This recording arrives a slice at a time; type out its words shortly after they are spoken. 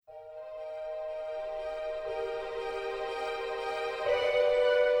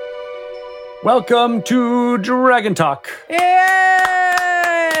Welcome to Dragon Talk. Yay!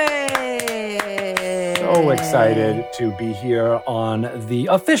 So excited to be here on the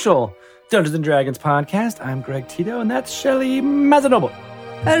official Dungeons & Dragons podcast. I'm Greg Tito, and that's Shelly Mazanoble.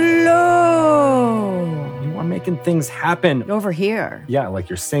 Hello! You are making things happen. Over here. Yeah,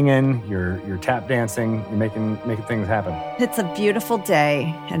 like you're singing, you're tap dancing, you're making things happen. It's a beautiful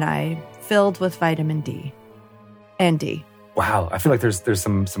day, and I'm filled with vitamin D. And D. Wow, I feel like there's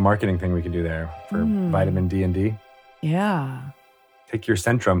some marketing thing we can do there for vitamin D and D. Yeah. Take your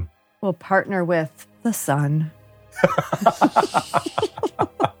Centrum. We'll partner with the sun.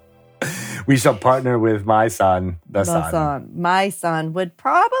 We shall partner with my son, the sun. My son would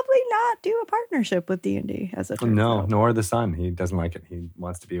probably not do a partnership with D&D as a turns out. Nor the sun. He doesn't like it. He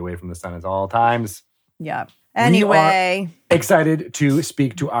wants to be away from the sun at all times. Yeah. Anyway. We are excited to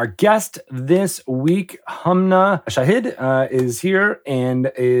speak to our guest this week. Humna Shahid is here and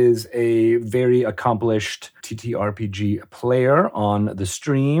is a very accomplished TTRPG player on the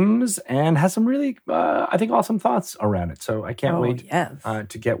streams and has some really, I think, awesome thoughts around it. So I can't wait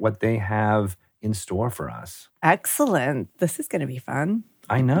to get what they have in store for us. Excellent. This is going to be fun.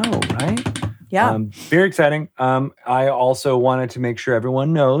 I know, right? Yeah. Very exciting. I also wanted to make sure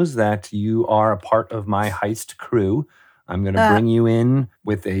everyone knows that you are a part of my heist crew. I'm going to bring you in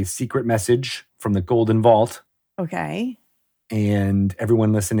with a secret message from the Golden Vault. Okay. And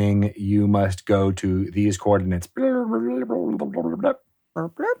everyone listening, you must go to these coordinates. Play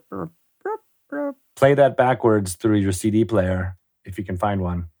that backwards through your CD player, if you can find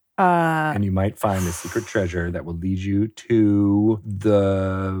one. And you might find a secret treasure that will lead you to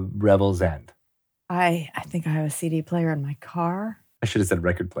the Revel's End. I think I have a CD player in my car. I should have said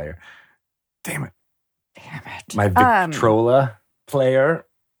record player. Damn it. My My Victrola player.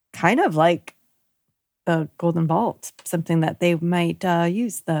 kind of like the Golden Vault, something that they might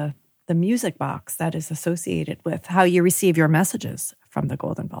use, the music box that is associated with how you receive your messages from the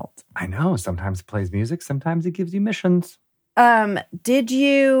Golden Vault. I know. Sometimes it plays music. Sometimes it gives you missions. Did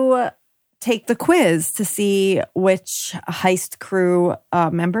you take the quiz to see which heist crew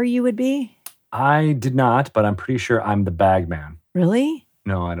member you would be? I did not, but I'm pretty sure I'm the bag man. Really?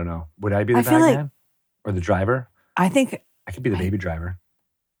 No, I don't know. Would I be the I feel bag like- man? Or the driver? I think I could be the baby driver.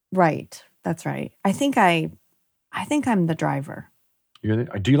 right. That's right. I think I'm the driver. Do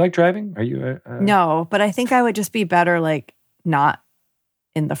you like driving? Are you No, but I think I would just be better like not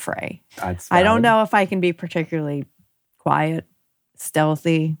in the fray. That's I don't valid. know if I can be particularly quiet,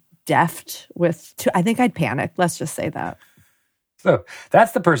 stealthy, deft I think I'd panic. Let's just say that. So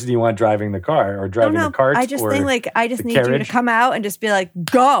that's the person you want driving the car or driving the cart. I just or think like I just the need you to carriage. come out and just be like,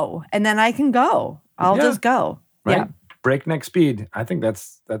 go. And then I can go. I'll Yeah. just go. Right? Yeah. Breakneck speed. I think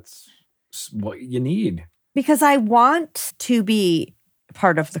that's what you need. Because I want to be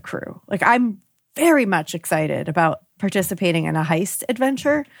part of the crew. Like I'm very much excited about participating in a heist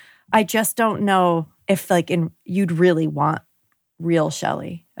adventure. I just don't know if you'd really want real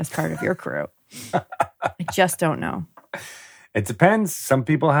Shelly as part of your crew. I just don't know. It depends. Some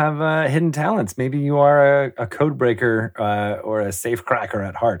people have hidden talents. Maybe you are a code breaker or a safe cracker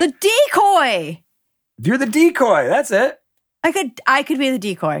at heart. The decoy. You're the decoy. That's it. I could be the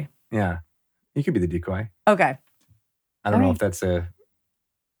decoy. Yeah, you could be the decoy. Okay. I don't know All if that's a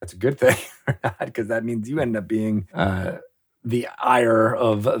good thing or not, because that means you end up being the ire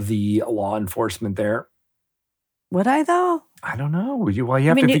of the law enforcement there. Would I though? I don't know. You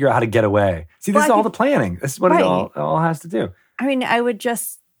have to figure out how to get away. See, this is all the planning. This is what it all has to do. I mean, I would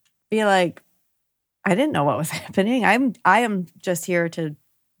just be like, I didn't know what was happening. I am just here to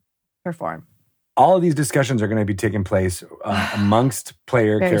perform. All of these discussions are going to be taking place amongst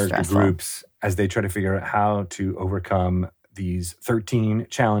player Very character stressful. groups as they try to figure out how to overcome these 13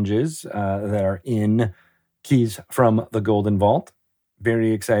 challenges that are in Keys from the Golden Vault.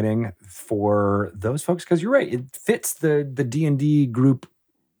 Very exciting for those folks because you're right. It fits the D&D group,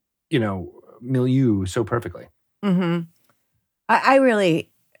 milieu so perfectly. Mm-hmm. I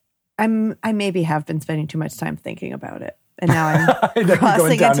maybe have been spending too much time thinking about it. And now I'm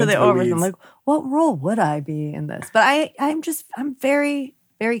crossing into the overs. I'm like, what role would I be in this? But I'm very,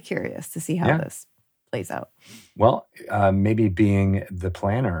 very curious to see how this plays out. Well, maybe being the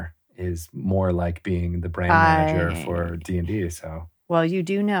planner is more like being the brand manager for D&D. So, well, you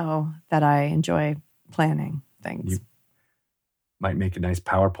do know that I enjoy planning things. You might make a nice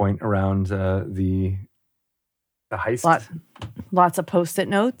PowerPoint around the heist. Lots of Post-it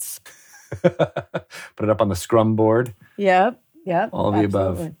notes. Put it up on the Scrum board. Yep. All of the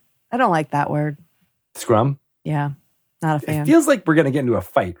above. I don't like that word. Scrum? Yeah, not a fan. It feels like we're going to get into a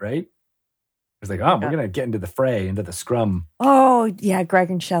fight, right? It's like, oh, we're going to get into the fray, into the scrum. Oh, yeah.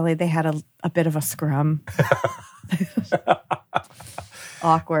 Greg and Shelley, they had a bit of a scrum.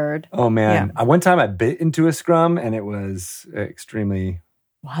 Awkward. Oh, man. One time I bit into a scrum and it was extremely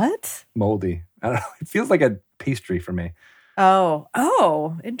What? moldy. I don't know. It feels like a pastry for me.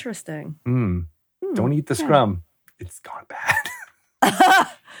 Oh, interesting. Don't eat the scrum. It's gone bad.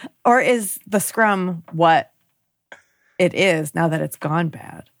 Or is the scrum what it is now that it's gone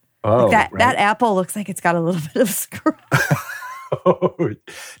bad? Oh, like that apple looks like it's got a little bit of scrum.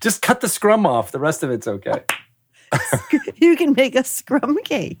 Just cut the scrum off. The rest of it's okay. You can make a scrum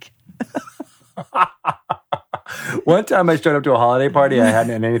cake. One time I showed up to a holiday party. I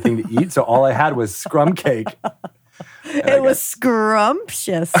hadn't had anything to eat, so all I had was scrum cake. It was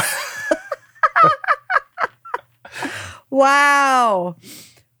scrumptious. Wow.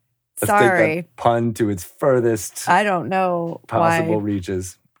 Let's Sorry. take that pun to its furthest I don't know possible why.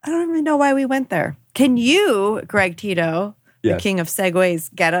 reaches. I don't even know why we went there. Can you, Greg Tito, Yes. the king of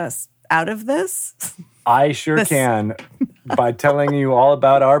segues, get us out of this? I sure can by telling you all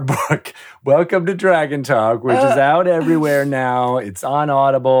about our book, Welcome to Dragon Talk, which is out everywhere now. It's on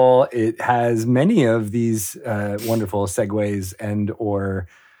Audible. It has many of these wonderful segues and or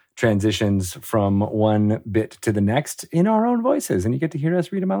transitions from one bit to the next in our own voices, and you get to hear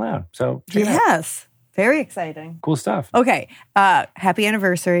us read them out loud. So check it out. Yes. Very exciting. Cool stuff. Okay. Happy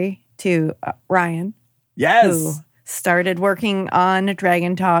anniversary to Ryan. Yes. Who started working on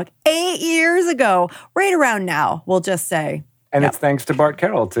Dragon Talk 8 years ago, right around now, we'll just say. And it's thanks to Bart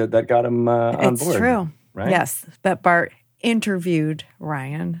Carroll that got him on board. It's true. Right? Yes. That Bart interviewed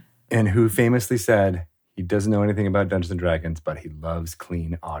Ryan. And who famously said he doesn't know anything about Dungeons & Dragons, but he loves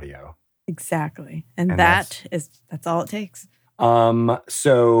clean audio. Exactly. And that's all it takes.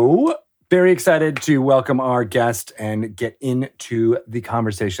 So very excited to welcome our guest and get into the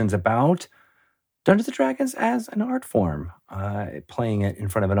conversations about Dungeons & Dragons as an art form, playing it in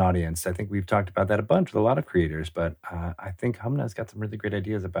front of an audience. I think we've talked about that a bunch with a lot of creators, but I think Hamna's got some really great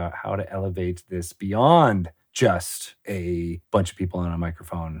ideas about how to elevate this beyond just a bunch of people on a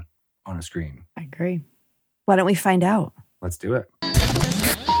microphone on a screen. I agree. Why don't we find out? Let's do it.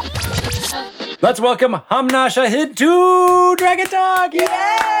 Let's welcome Hamna Shahid to Dragon Talk! Yay!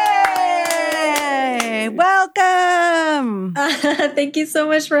 Welcome! Thank you so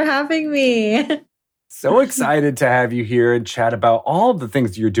much for having me. So excited to have you here and chat about all of the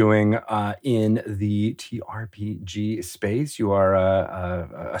things you're doing in the TRPG space. You are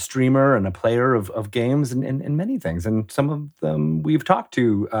a streamer and a player of games and many things. And some of them we've talked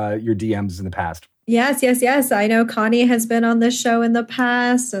to your DMs in the past. Yes. I know Connie has been on this show in the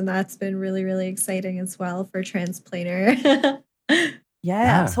past, and that's been really, really exciting as well for Transplaner.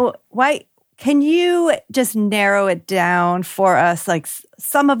 Yeah. So why can you just narrow it down for us, like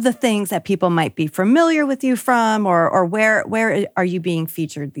some of the things that people might be familiar with you from, or where are you being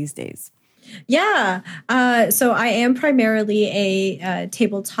featured these days? Yeah. So I am primarily a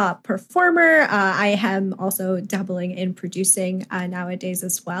tabletop performer. I am also dabbling in producing nowadays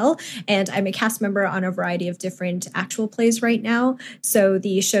as well. And I'm a cast member on a variety of different actual plays right now. So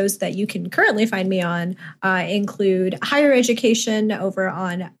the shows that you can currently find me on include Higher Education over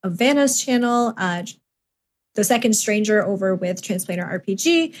on Vanna's channel, The Second Stranger over with Transplaner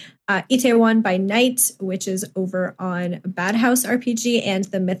RPG, Itaewon by Night, which is over on Bad House RPG, and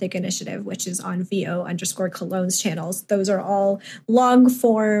The Mythic Initiative, which is on VO_Cologne's channels. Those are all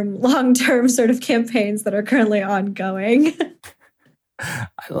long-term sort of campaigns that are currently ongoing. I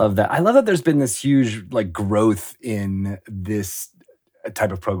love that. I love that there's been this huge growth in this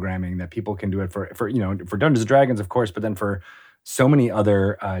type of programming that people can do it for Dungeons & Dragons, of course, but then for so many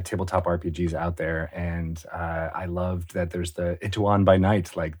other tabletop RPGs out there, and I loved that there's the Itaewon by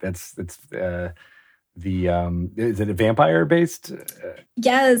Night. That's is it a vampire based?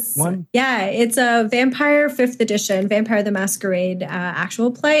 Yes. One? Yeah, it's a Vampire 5th edition, Vampire the Masquerade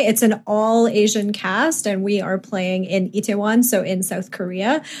actual play. It's an all Asian cast, and we are playing in Itaewon, so in South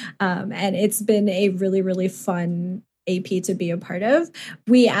Korea, and it's been a really, really fun AP to be a part of.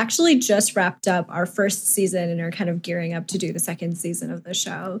 We actually just wrapped up our first season and are kind of gearing up to do the second season of the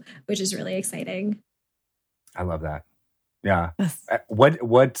show, which is really exciting. I love that. Yeah. What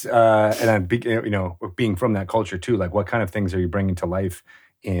and I'm being from that culture too, what kind of things are you bringing to life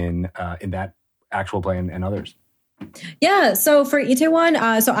in that actual play and others? Yeah, so for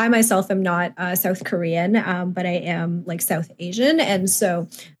Itaewon, so I myself am not South Korean, but I am South Asian. And so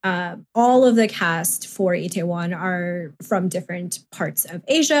all of the cast for Itaewon are from different parts of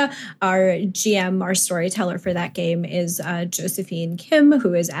Asia. Our GM, our storyteller for that game is Josephine Kim,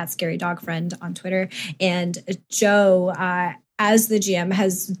 who is at Scary Dog Friend on Twitter. And Joe as the GM,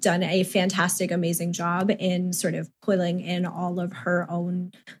 has done a fantastic, amazing job in sort of pulling in all of her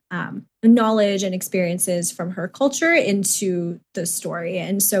own knowledge and experiences from her culture into the story.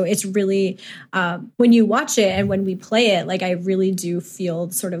 And so it's really, when you watch it and when we play it, like I really do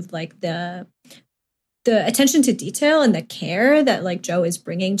feel sort of like the attention to detail and the care that like Jo is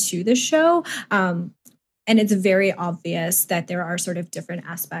bringing to the show. And it's very obvious that there are sort of different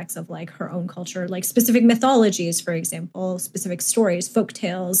aspects of like her own culture, like specific mythologies, for example, specific stories, folk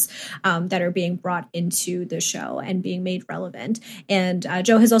tales that are being brought into the show and being made relevant. And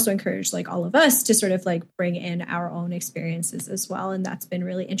Jo has also encouraged like all of us to sort of like bring in our own experiences as well. And that's been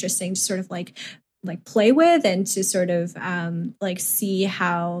really interesting to sort of like play with and to sort of like see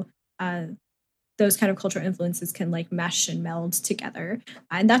how those kind of cultural influences can like mesh and meld together.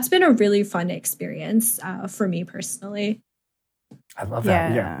 And that's been a really fun experience for me personally. I love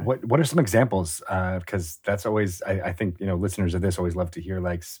that. Yeah. What are some examples? Because that's always, I think, listeners of this always love to hear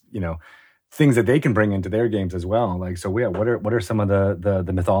like, things that they can bring into their games as well. Like, so yeah, what are some of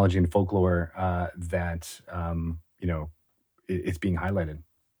the mythology and folklore that, it's being highlighted?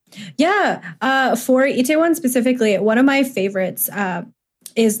 Yeah. For Itaewon specifically, one of my favorites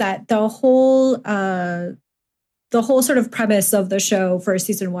is that the whole sort of premise of the show for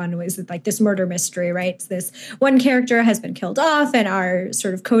season 1 was like this murder mystery, right? So this one character has been killed off and our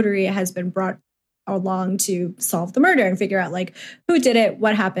sort of coterie has been brought along to solve the murder and figure out like who did it,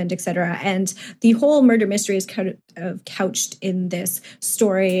 what happened, etc. And the whole murder mystery is kind of couched in this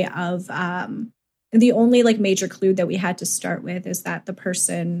story of the only like major clue that we had to start with is that the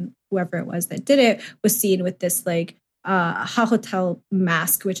person, whoever it was that did it, was seen with this like hahotel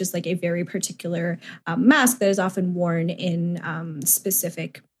mask, which is like a very particular mask that is often worn in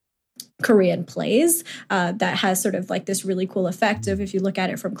specific Korean plays that has sort of like this really cool effect of if you look at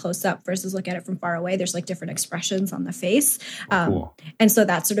it from close up versus look at it from far away, there's like different expressions on the face. Cool. And so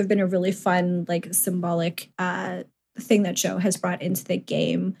that's sort of been a really fun, like symbolic thing that Jo has brought into the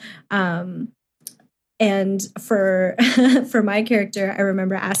game. And for my character, I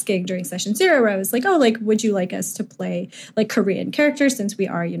remember asking during session 0 where I was like, oh, like, would you like us to play like Korean characters since we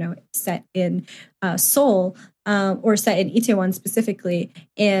are, set in Seoul or set in Itaewon specifically.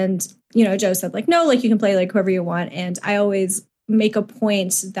 And, Jo said like, no, like you can play like whoever you want. And I always make a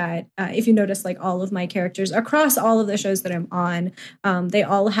point that if you notice like all of my characters across all of the shows that I'm on, they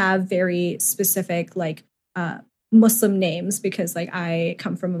all have very specific like Muslim names because like I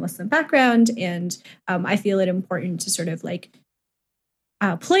come from a Muslim background and I feel it important to sort of like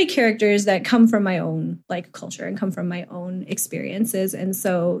play characters that come from my own like culture and come from my own experiences. And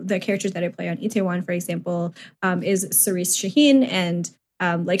so the characters that I play on Itaewon, for example, is Cerise Shaheen, and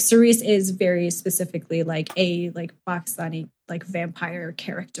like Cerise is very specifically like a like Pakistani like vampire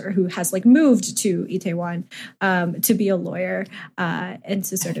character who has like moved to Itaewon to be a lawyer and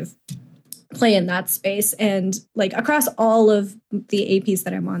to sort of play in that space. And like across all of the APs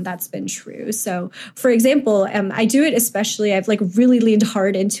that I'm on, that's been true. So for example, I do it especially, I've like really leaned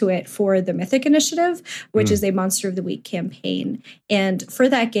hard into it for the Mythic Initiative, which is a Monster of the Week campaign. And for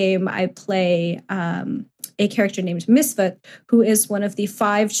that game, I play a character named Misfit, who is one of the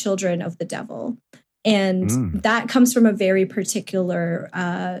 5 children of the devil. And that comes from a very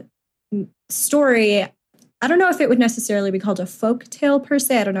particular story. I don't know if it would necessarily be called a folk tale per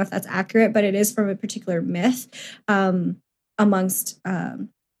se. I don't know if that's accurate, but it is from a particular myth amongst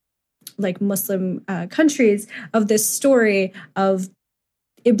like Muslim countries of this story of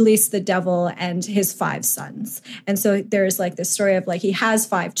Iblis, the devil, and his 5 sons. And so there's like this story of like he has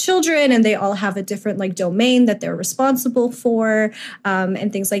 5 children and they all have a different like domain that they're responsible for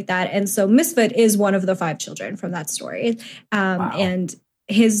and things like that. And so Misfit is one of the 5 children from that story. Wow. And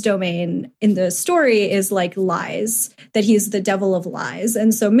his domain in the story is like lies, that he's the devil of lies.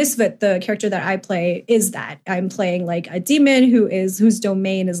 And so Misfit, the character that I play, is that. I'm playing like a demon whose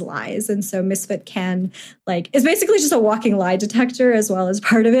domain is lies. And so Misfit is basically just a walking lie detector as well as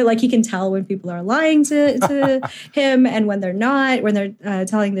part of it. Like he can tell when people are lying to him and when they're not, when they're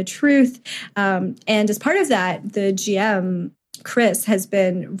telling the truth. And as part of that, the GM, Chris, has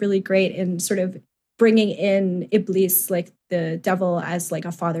been really great in sort of bringing in Iblis, like the devil, as like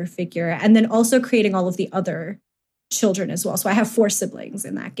a father figure, and then also creating all of the other children as well. So I have 4 siblings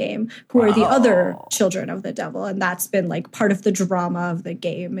in that game who are the other children of the devil. And that's been like part of the drama of the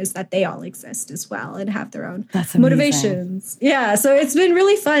game, is that they all exist as well and have their own motivations. Yeah. So it's been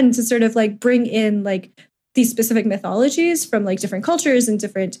really fun to sort of like bring in like these specific mythologies from like different cultures and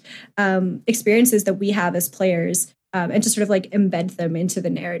different experiences that we have as players. And to sort of like embed them into the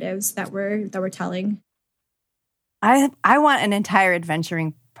narratives that we're telling. I want an entire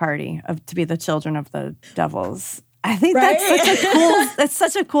adventuring party to be the children of the devils. I think Right? that's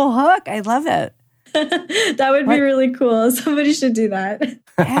such a cool hook. I love it. That would be really cool. Somebody should do that.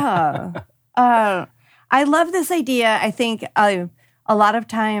 Yeah. I love this idea. I think a lot of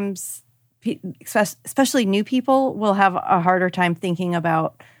times, especially new people, will have a harder time thinking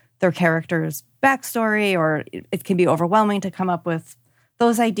about their character's backstory, or it can be overwhelming to come up with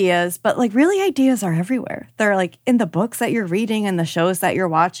those ideas. But like, really, ideas are everywhere. They're like in the books that you're reading and the shows that you're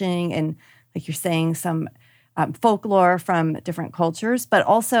watching, and like you're saying, some folklore from different cultures. But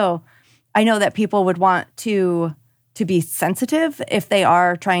also, I know that people would want to be sensitive if they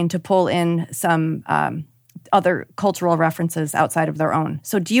are trying to pull in some other cultural references outside of their own.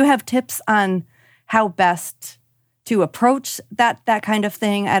 So do you have tips on how best to approach that kind of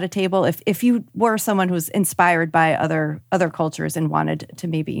thing at a table if you were someone who's inspired by other cultures and wanted to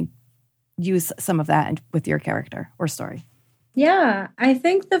maybe use some of that with your character or story? Yeah, I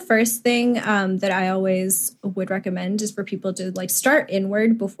think the first thing that I always would recommend is for people to like start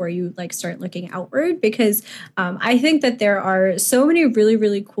inward before you like start looking outward, because I think that there are so many really,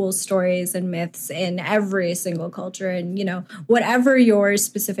 really cool stories and myths in every single culture. And, you know, whatever your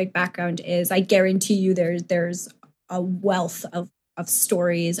specific background is, I guarantee you there's a wealth of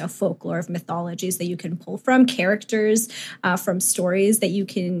stories, of folklore, of mythologies that you can pull from, characters from stories that you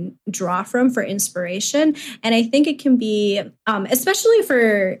can draw from for inspiration. And I think it can be, especially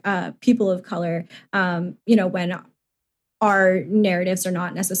for people of color, you know, when our narratives are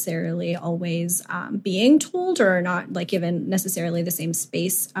not necessarily always being told or are not like given necessarily the same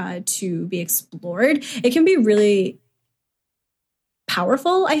space to be explored, it can be really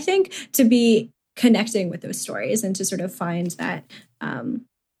powerful, I think, to be connecting with those stories and to sort of find that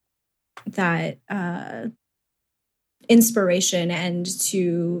inspiration and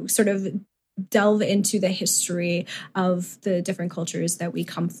to sort of delve into the history of the different cultures that we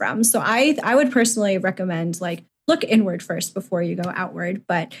come from. So I would personally recommend like look inward first before you go outward.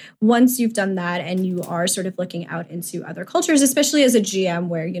 But once you've done that and you are sort of looking out into other cultures, especially as a GM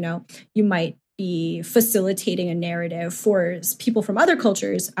where, you know, you might be facilitating a narrative for people from other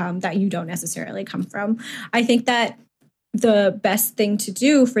cultures that you don't necessarily come from, I think that the best thing to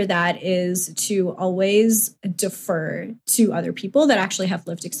do for that is to always defer to other people that actually have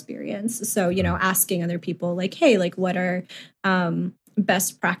lived experience. So, you know, asking other people like, hey, like what are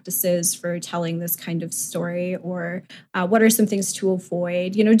best practices for telling this kind of story, or what are some things to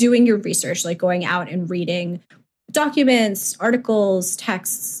avoid, you know, doing your research, like going out and reading documents, articles,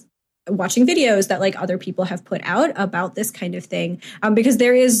 texts, watching videos that like other people have put out about this kind of thing, because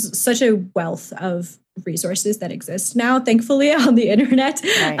there is such a wealth of resources that exist now, thankfully, on the internet.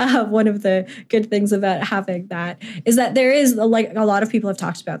 Right. One of the good things about having that is that there is like a lot of people have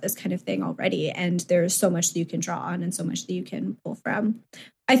talked about this kind of thing already, and there's so much that you can draw on and so much that you can pull from.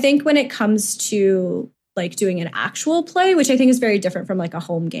 I think when it comes to like doing an actual play, which I think is very different from like a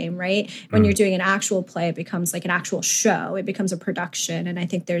home game, right? When you're doing an actual play, it becomes like an actual show. It becomes a production. And I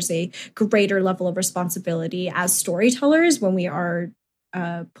think there's a greater level of responsibility as storytellers when we are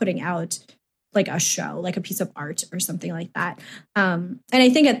putting out like a show, like a piece of art or something like that. And I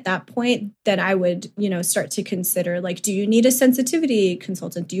think at that point, then I would, you know, start to consider like, do you need a sensitivity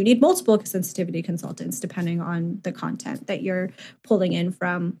consultant? Do you need multiple sensitivity consultants, depending on the content that you're pulling in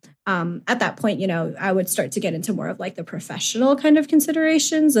from? At that point, you know, I would start to get into more of like the professional kind of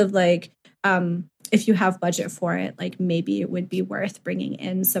considerations of like, if you have budget for it, like maybe it would be worth bringing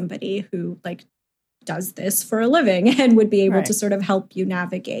in somebody who like does this for a living and would be able to sort of help you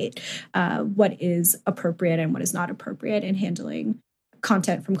navigate what is appropriate and what is not appropriate in handling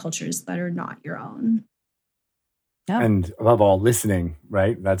content from cultures that are not your own. Yeah. And above all, listening,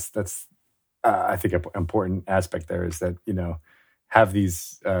 right? That's I think an important aspect there is that, you know, have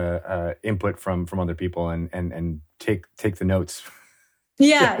these input from other people and take the notes.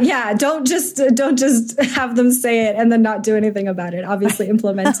 Yeah. Don't just have them say it and then not do anything about it. Obviously,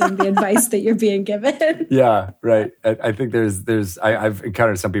 implementing the advice that you're being given. Yeah, right. I think I've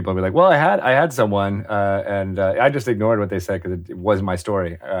encountered some people be like, well, I had someone and I just ignored what they said because it wasn't my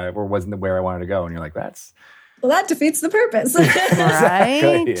story or wasn't where I wanted to go. And you're like, well, that defeats the purpose.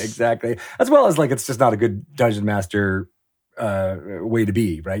 Exactly. As well as like, it's just not a good dungeon master way to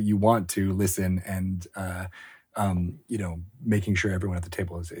be, right? You want to listen and, you know, making sure everyone at the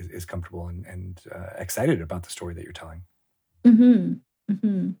table is comfortable and excited about the story that you're telling. Mm-hmm.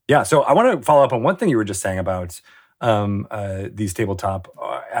 Mm-hmm. Yeah. So I want to follow up on one thing you were just saying about these tabletop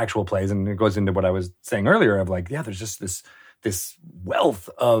actual plays, and it goes into what I was saying earlier of like, yeah, there's just this wealth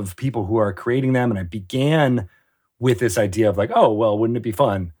of people who are creating them. And I began with this idea of like, oh, well, wouldn't it be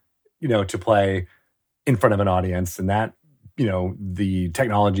fun, you know, to play in front of an audience? And that the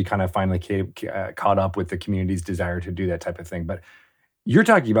technology kind of finally caught up with the community's desire to do that type of thing. But you're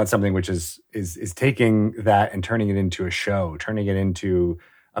talking about something which is taking that and turning it into a show, turning it into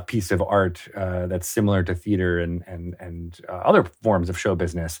a piece of art that's similar to theater and other forms of show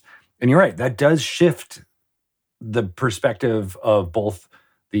business. And you're right, that does shift the perspective of both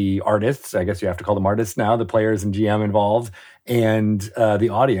the artists, I guess you have to call them artists now, the players and GM involved, and the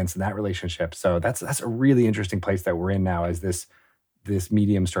audience and that relationship. So that's a really interesting place that we're in now as this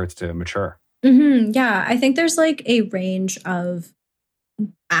medium starts to mature. Mm-hmm. Yeah, I think there's like a range of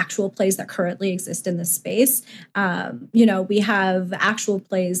actual plays that currently exist in this space. We have actual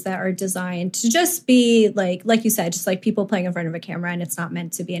plays that are designed to just be like you said, just like people playing in front of a camera, and it's not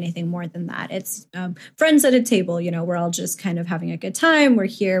meant to be anything more than that. It's friends at a table, we're all just kind of having a good time. We're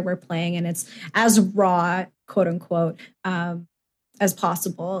here, we're playing, and it's as raw, quote unquote, as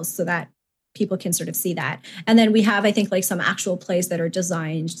possible so that people can sort of see that. And then we have, I think, like some actual plays that are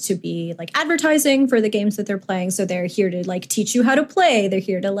designed to be like advertising for the games that they're playing. So they're here to like teach you how to play. They're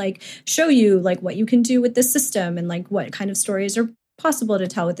here to like show you like what you can do with the system and like what kind of stories are possible to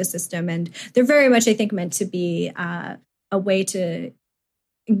tell with the system. And they're very much, I think, meant to be a way to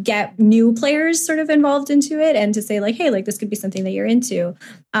get new players sort of involved into it and to say like, hey, like this could be something that you're into.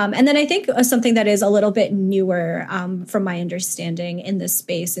 And then I think something that is a little bit newer from my understanding in this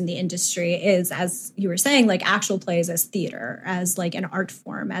space in the industry is, as you were saying, like actual plays as theater, as like an art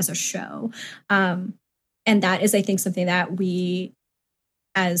form, as a show. And that is, I think, something that we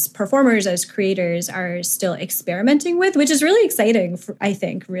as performers, as creators are still experimenting with, which is really exciting, I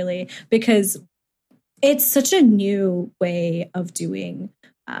think, really, because it's such a new way of doing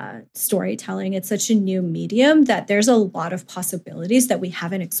storytelling. It's such a new medium that there's a lot of possibilities that we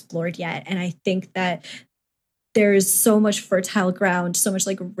haven't explored yet. And I think that there's so much fertile ground, so much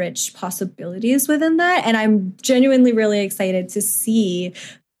like rich possibilities within that. And I'm genuinely really excited to see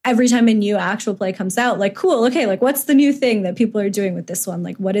every time a new actual play comes out, like, cool, okay, like what's the new thing that people are doing with this one?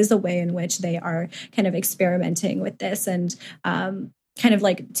 Like, what is the way in which they are kind of experimenting with this and kind of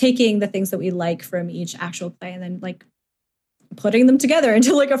like taking the things that we like from each actual play and then like putting them together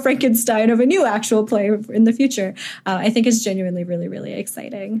into like a Frankenstein of a new actual play in the future. I think is genuinely really, really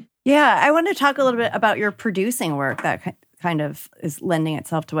exciting. Yeah, I want to talk a little bit about your producing work that kind of is lending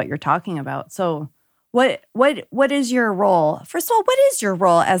itself to what you're talking about. So what is your role? First of all, what is your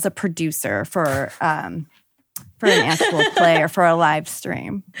role as a producer for an actual play or for a live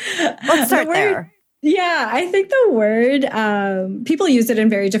stream? Let's start there. Yeah, I think the word, people use it in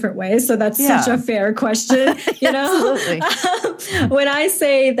very different ways. So that's such a fair question. Absolutely. When I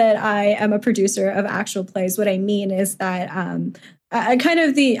say that I am a producer of actual plays, what I mean is that I'm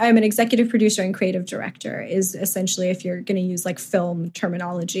an executive producer and creative director is essentially, if you're going to use like film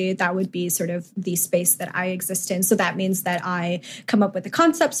terminology, that would be sort of the space that I exist in. So that means that I come up with the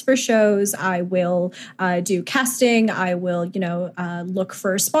concepts for shows. I will do casting. I will, look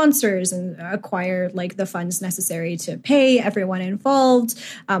for sponsors and acquire like the funds necessary to pay everyone involved.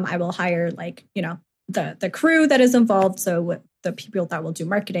 I will hire like, the crew that is involved. So the people that will do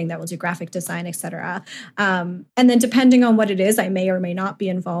marketing, that will do graphic design, et cetera. And then depending on what it is, I may or may not be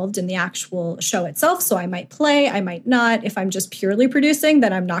involved in the actual show itself. So I might play, I might not. If I'm just purely producing,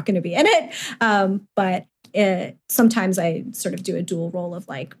 then I'm not going to be in it. But sometimes I sort of do a dual role of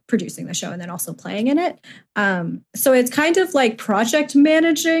like producing the show and then also playing in it. So it's kind of like project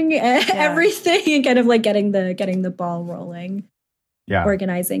managing everything and kind of like getting the ball rolling,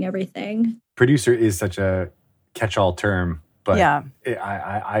 organizing everything. Producer is such a catch-all term. But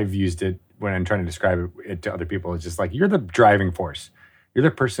I've used it when I'm trying to describe it to other people. It's just like, you're the driving force. You're the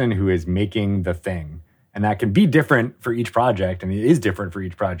person who is making the thing. And that can be different for each project. And it is different for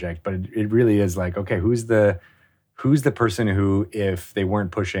each project. But it really is like, okay, who's the person who, if they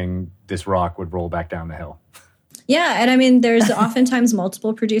weren't pushing, this rock would roll back down the hill? Yeah. And I mean, there's oftentimes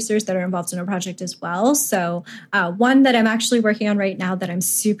multiple producers that are involved in a project as well. So one that I'm actually working on right now that I'm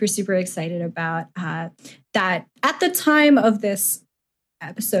super, super excited about, that at the time of this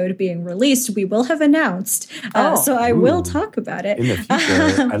episode being released, we will have announced. So I will talk about it. In the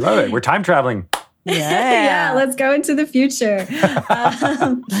future. I love it. We're time traveling. Yeah, let's go into the future.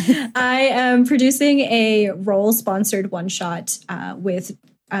 I am producing a role-sponsored one-shot with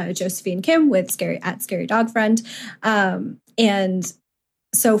Josephine Kim with Scary Dog Friend. And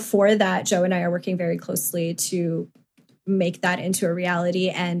so for that, Joe and I are working very closely to make that into a reality.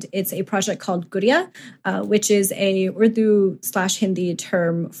 And it's a project called Guriya, which is a Urdu/Hindi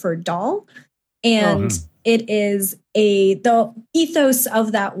term for doll. And it is the ethos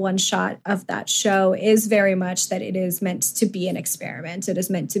of that one shot of that show is very much that it is meant to be an experiment. It is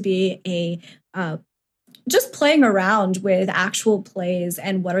meant to be a just playing around with actual plays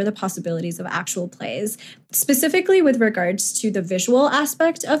and what are the possibilities of actual plays, specifically with regards to the visual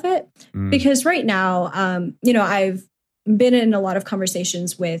aspect of it. Because right now, I've been in a lot of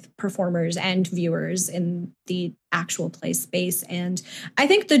conversations with performers and viewers in the actual play space. And I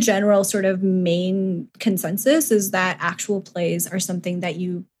think the general sort of main consensus is that actual plays are something that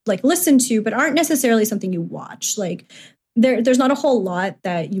you like listen to, but aren't necessarily something you watch. Like there's not a whole lot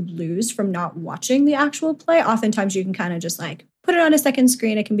that you lose from not watching the actual play. Oftentimes you can kind of just like put it on a second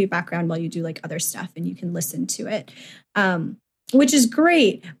screen. It can be background while you do like other stuff and you can listen to it. Which is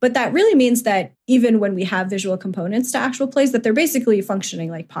great, but that really means that even when we have visual components to actual plays, that they're basically functioning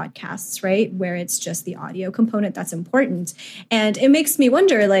like podcasts, right? Where it's just the audio component that's important. And it makes me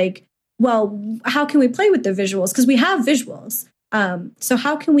wonder, like, well, how can we play with the visuals? Because we have visuals. So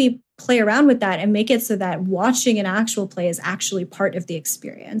how can we play around with that and make it so that watching an actual play is actually part of the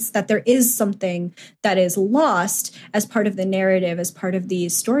experience, that there is something that is lost as part of the narrative, as part of the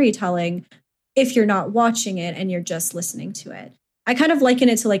storytelling, if you're not watching it and you're just listening to it. I kind of liken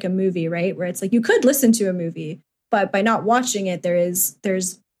it to like a movie, right? Where it's like you could listen to a movie, but by not watching it, there's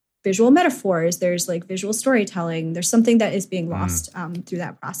visual metaphors, there's like visual storytelling, there's something that is being lost through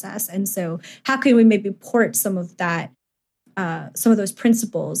that process. And so how can we maybe port some of that, some of those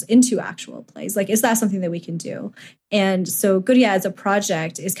principles into actual plays? Like, is that something that we can do? And so Good Yeah as a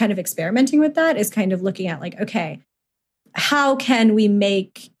project is kind of experimenting with that, is kind of looking at like, okay, how can we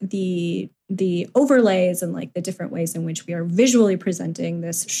make the overlays and like the different ways in which we are visually presenting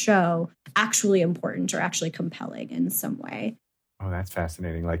this show actually important or actually compelling in some way. Oh, that's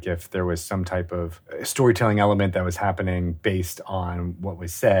fascinating. Like if there was some type of storytelling element that was happening based on what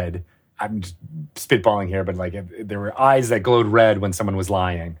was said, I'm just spitballing here, but like if there were eyes that glowed red when someone was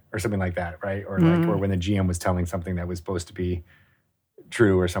lying or something like that, right? Or like, or when the GM was telling something that was supposed to be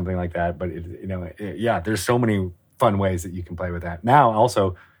true or something like that. But there's so many fun ways that you can play with that. Now,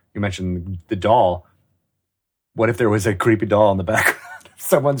 also, you mentioned the doll. What if there was a creepy doll in the background?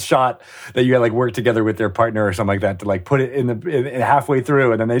 Someone's shot that you had like worked together with their partner or something like that to like put it in halfway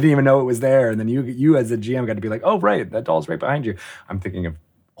through, and then they didn't even know it was there, and then you as the GM got to be like, oh right, that doll's right behind you. I'm thinking of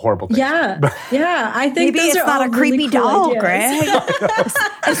horrible things. Yeah. I think maybe it's not a creepy really cool doll, Greg.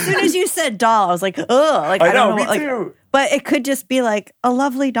 As soon as you said doll, I was like, oh, like I don't know, me too. But it could just be like a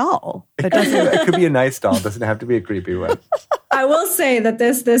lovely doll. It could be a nice doll. It doesn't have to be a creepy one. I will say that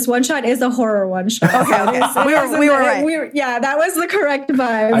this one shot is a horror one shot. Okay. We were right. That was the correct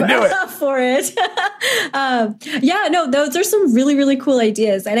vibe. I knew it. For it. Those are some really, really cool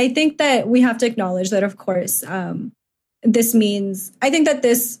ideas. And I think that we have to acknowledge that, of course, this means, I think that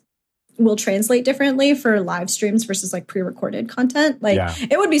this will translate differently for live streams versus like pre-recorded content. Like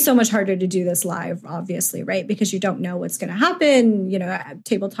it would be so much harder to do this live, obviously, right? Because you don't know what's going to happen. You know,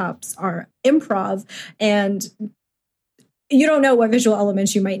 tabletops are improv and you don't know what visual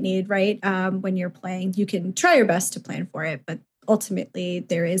elements you might need, right? When you're playing, you can try your best to plan for it, but ultimately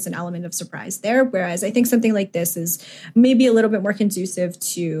there is an element of surprise there. Whereas I think something like this is maybe a little bit more conducive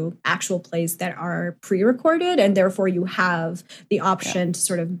to actual plays that are pre-recorded, and therefore you have the option to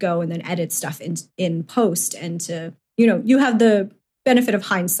sort of go and then edit stuff in post, and to, you have the benefit of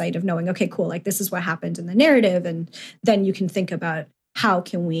hindsight of knowing, okay, cool, like this is what happened in the narrative, and then you can think about how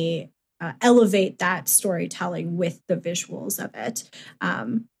can we elevate that storytelling with the visuals of it.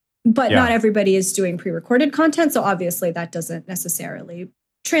 But not everybody is doing pre-recorded content, so obviously that doesn't necessarily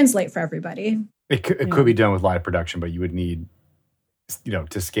translate for everybody. It could be done with live production, but you would need,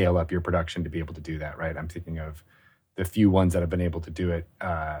 to scale up your production to be able to do that, right? I'm thinking of the few ones that have been able to do it,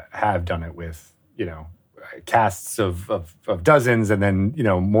 have done it with, casts of dozens, and then,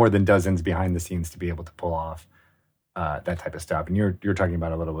 more than dozens behind the scenes to be able to pull off that type of stuff. And you're talking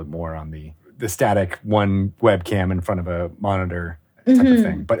about a little bit more on the static one webcam in front of a monitor type of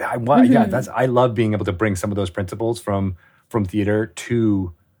thing. But I love being able to bring some of those principles from theater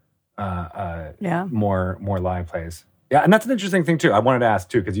to more live plays. Yeah, and that's an interesting thing too. I wanted to ask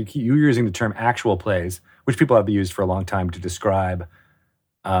too, because you're using the term actual plays, which people have used for a long time to describe.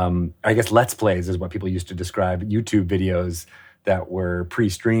 I guess let's plays is what people used to describe YouTube videos that were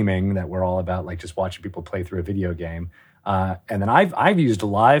pre-streaming, that were all about like just watching people play through a video game. And then I've used a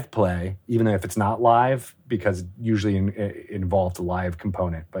live play, even if it's not live, because it usually involved a live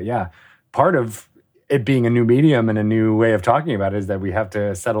component. But yeah, part of it being a new medium and a new way of talking about it is that we have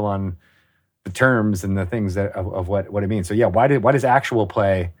to settle on the terms and the things of what it means. So yeah, why does actual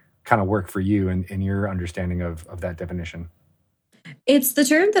play kind of work for you in your understanding of that definition? It's the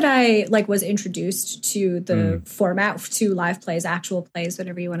term that I was introduced to the format, to live plays, actual plays,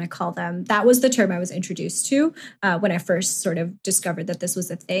 whatever you want to call them. That was the term I was introduced to when I first sort of discovered that this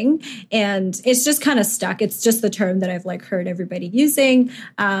was a thing. And it's just kind of stuck. It's just the term that I've heard everybody using.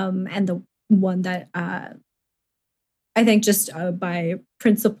 And the one that I think just by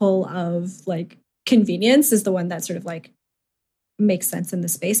principle of convenience is the one that sort of makes sense in the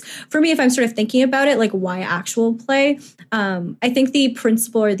space. For me, if I'm sort of thinking about it, why actual play, I think the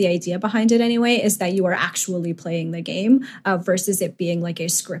principle or the idea behind it anyway is that you are actually playing the game versus it being a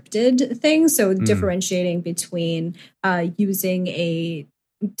scripted thing. So differentiating between using a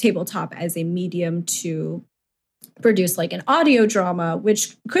tabletop as a medium to produce an audio drama,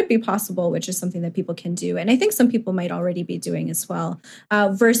 which could be possible, which is something that people can do. And I think some people might already be doing as well,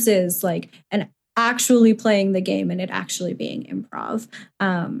 versus an actually playing the game and it actually being improv.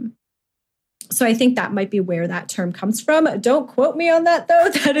 So I think that might be where that term comes from. Don't quote me on that, though.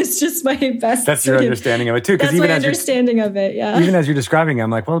 That is just my best. That's your understanding of it, too. That's my understanding of it, yeah. Even as you're describing it,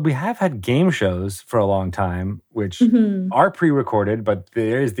 I'm well, we have had game shows for a long time, which are pre-recorded, but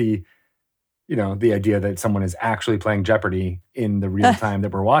there is the idea that someone is actually playing Jeopardy in the real time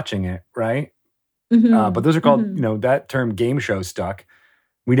that we're watching it, right? But those are called, that term game show stuck.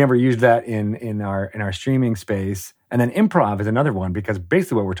 We never used that in our streaming space. And then improv is another one, because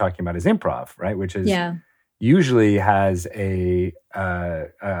basically what we're talking about is improv, right? Which is usually has a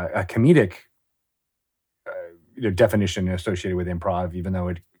comedic definition associated with improv, even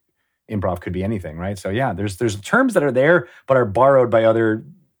though improv could be anything, right? So yeah, there's terms that are there but are borrowed by other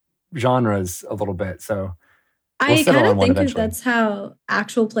genres a little bit. So I kind of think that's how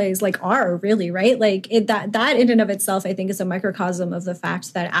actual plays are really, right? That in and of itself, I think, is a microcosm of the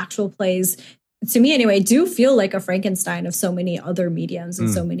fact that actual plays, to me anyway, do feel like a Frankenstein of so many other mediums and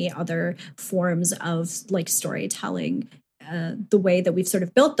so many other forms of storytelling. The way that we've sort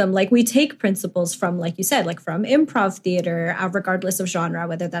of built them, we take principles from, like you said, from improv theater, regardless of genre,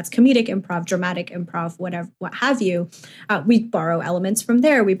 whether that's comedic improv, dramatic improv, whatever, what have you. We borrow elements from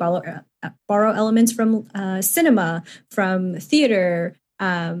there. We borrow elements from cinema, from theater,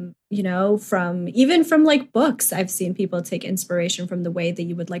 from books. I've seen people take inspiration from the way that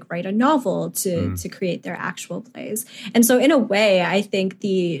you would write a novel to create their actual plays. And so in a way, I think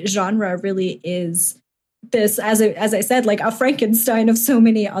the genre really is this, as I said, a Frankenstein of so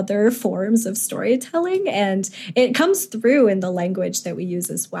many other forms of storytelling. And it comes through in the language that we use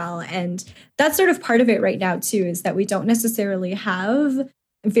as well. And that's sort of part of it right now, too, is that we don't necessarily have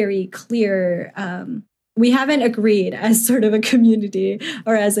very clear, we haven't agreed as sort of a community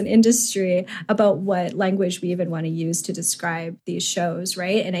or as an industry about what language we even want to use to describe these shows,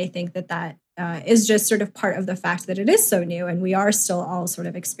 right? And I think that is just sort of part of the fact that it is so new and we are still all sort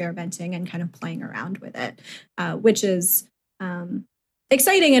of experimenting and kind of playing around with it, which is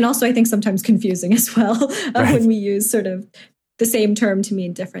exciting and also I think sometimes confusing as well when we use sort of the same term to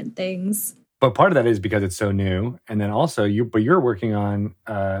mean different things. But part of that is because it's so new, and then also you're working on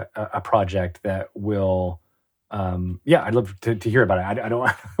a project that will. I'd love to hear about it. I don't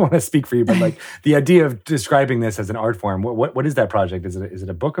want to speak for you, but the idea of describing this as an art form, what is that project? Is it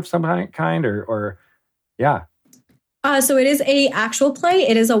a book of some kind or yeah? So it is a actual play.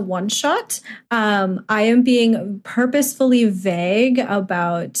 It is a one shot. I am being purposefully vague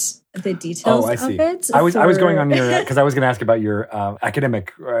about the details of it. I was going on your because I was going to ask about your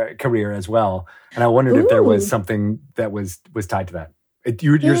academic career as well, and I wondered if there was something that was tied to that.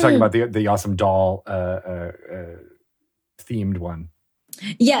 You're talking about the awesome doll themed one.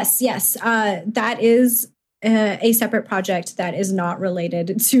 Yes. That is a separate project that is not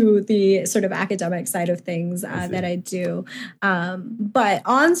related to the sort of academic side of things that I do. But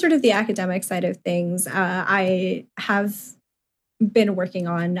on sort of the academic side of things, I have been working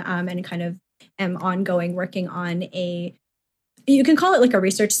on and kind of am ongoing working on you can call it a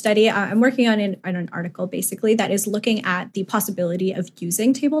research study. I'm working on an article basically that is looking at the possibility of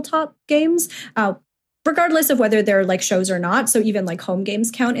using tabletop games, regardless of whether they're shows or not. So even home games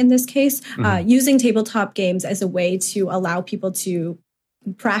count in this case, using tabletop games as a way to allow people to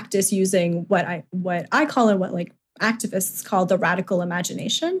practice using what I call and what activists call the radical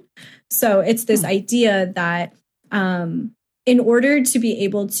imagination. So it's this idea that in order to be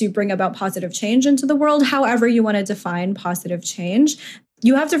able to bring about positive change into the world, however you want to define positive change,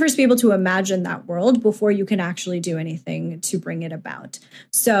 you have to first be able to imagine that world before you can actually do anything to bring it about.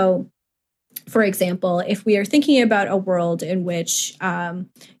 So, for example, if we are thinking about a world in which,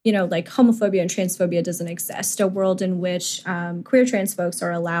 homophobia and transphobia doesn't exist, a world in which queer trans folks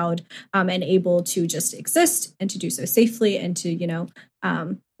are allowed and able to just exist and to do so safely and to,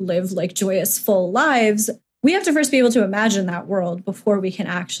 live joyous, full lives, we have to first be able to imagine that world before we can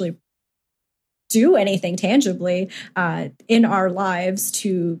actually do anything tangibly in our lives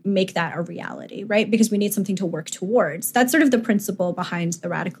to make that a reality, right? Because we need something to work towards. That's sort of the principle behind the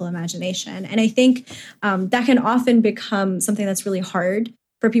radical imagination. And I think that can often become something that's really hard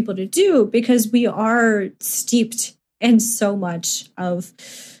for people to do because we are steeped in so much of,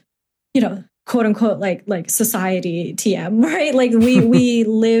 quote unquote, like society TM, right? Like we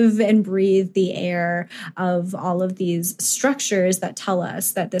live and breathe the air of all of these structures that tell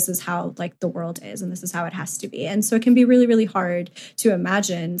us that this is how like the world is and this is how it has to be. And so it can be really, really hard to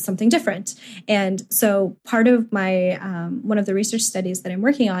imagine something different. And so part of my, one of the research studies that I'm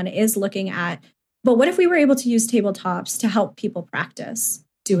working on is looking at, but what if we were able to use tabletops to help people practice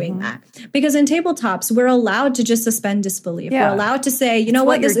doing that? Because in tabletops, we're allowed to just suspend disbelief. Yeah. We're allowed to say, you know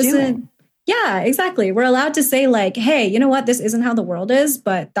what, this isn't. Yeah, exactly. We're allowed to say like, hey, you know what? This isn't how the world is,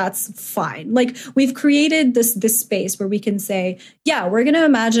 but that's fine. Like we've created this space where we can say, yeah, we're going to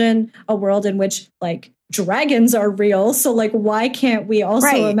imagine a world in which like dragons are real. So like, why can't we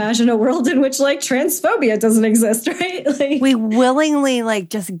also imagine a world in which like transphobia doesn't exist, right? Like, we willingly like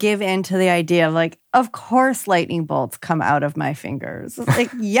just give in to the idea of like, of course lightning bolts come out of my fingers. It's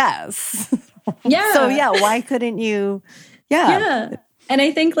like, yes. Yeah. So yeah, why couldn't you? Yeah. And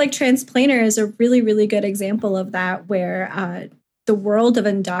I think like Transplanar is a really, really good example of that, where the world of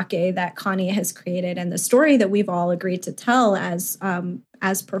Ndake that Connie has created and the story that we've all agreed to tell as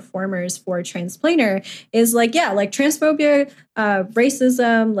performers for Transplanar is like, yeah, like transphobia,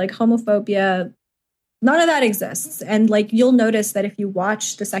 racism, like homophobia, none of that exists. And like you'll notice that if you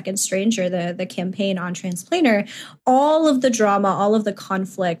watch The Second Stranger, the campaign on Transplanar, all of the drama, all of the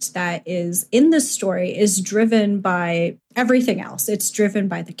conflict that is in the story is driven by everything else. It's driven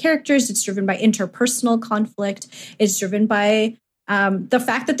by the characters. It's driven by interpersonal conflict. It's driven by the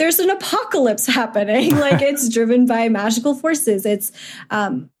fact that there's an apocalypse happening. Like it's driven by magical forces. It's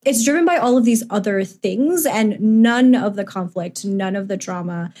driven by all of these other things, and none of the conflict, none of the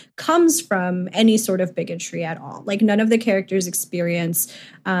drama comes from any sort of bigotry at all. Like none of the characters experience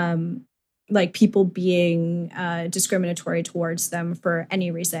like people being discriminatory towards them for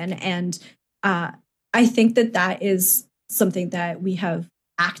any reason. And I think that is something that we have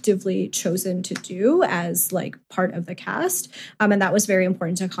actively chosen to do as like part of the cast. And that was very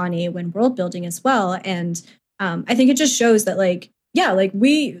important to Connie when world building as well. And I think it just shows that like, yeah, like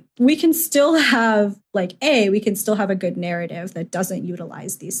we can still have like we can still have a good narrative that doesn't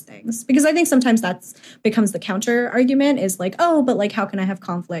utilize these things. Because I think sometimes that's becomes the counter argument is like, oh, but like, how can I have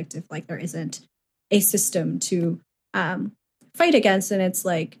conflict if like there isn't a system to fight against? And it's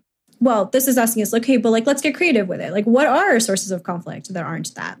like, well, this is asking us, okay, but like, let's get creative with it. Like, what are sources of conflict that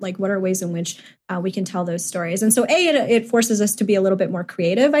aren't that? Like, what are ways in which we can tell those stories? And so it forces us to be a little bit more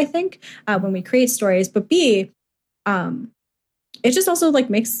creative, I think, when we create stories. But B, it just also like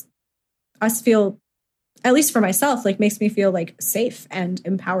makes us feel, at least for myself, like makes me feel like safe and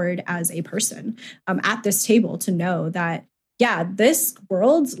empowered as a person at this table to know that, yeah, this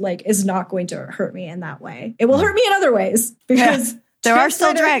world like is not going to hurt me in that way. It will hurt me in other ways because there are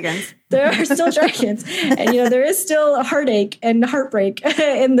still dragons. There are still dragons. And, there is still a heartache and heartbreak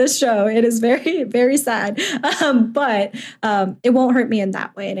in this show. It is very, very sad. But it won't hurt me in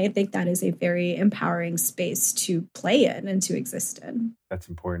that way. And I think that is a very empowering space to play in and to exist in. That's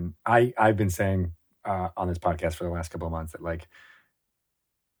important. I've been saying on this podcast for the last couple of months that like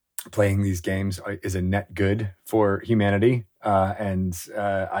playing these games is a net good for humanity. And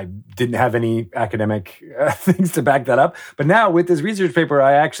I didn't have any academic things to back that up. But now with this research paper,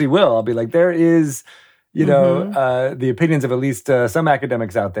 I actually will. I'll be like, there is, the opinions of at least some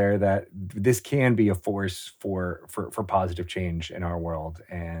academics out there that this can be a force for positive change in our world.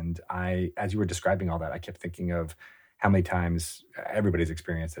 And as you were describing all that, I kept thinking of how many times everybody's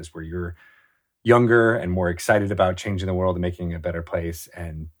experienced this, where you're younger and more excited about changing the world and making it a better place.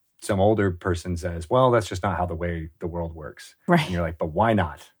 And some older person says, well, that's just not how the way the world works. Right. And you're like, but why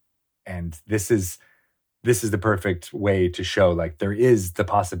not? And this is the perfect way to show like there is the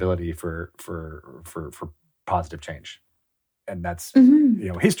possibility for positive change. And that's,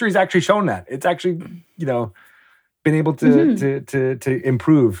 history's actually shown that. It's actually, been able to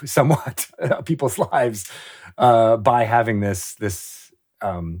improve somewhat people's lives by having this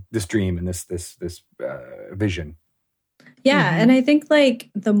dream and this vision. Yeah. And I think like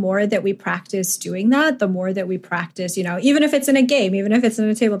the more that we practice doing that, the more that we practice, even if it's in a game, even if it's in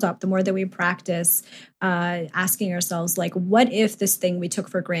a tabletop, the more that we practice asking ourselves, like, what if this thing we took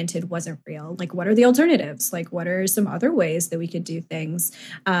for granted wasn't real? Like, what are the alternatives? Like, what are some other ways that we could do things?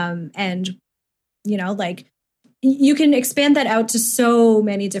 And, like, you can expand that out to so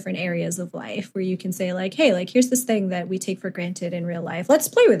many different areas of life where you can say like, hey, like, here's this thing that we take for granted in real life. Let's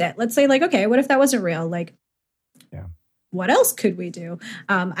play with it. Let's say like, okay, what if that wasn't real? Like, what else could we do?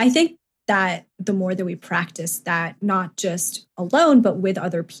 I think that the more that we practice that, not just alone, but with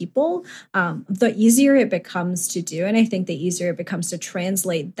other people, the easier it becomes to do. And I think the easier it becomes to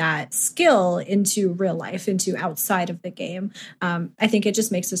translate that skill into real life, into outside of the game. I think it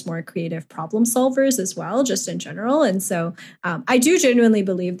just makes us more creative problem solvers as well, just in general. And so I do genuinely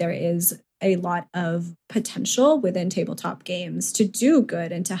believe there is a lot of potential within tabletop games to do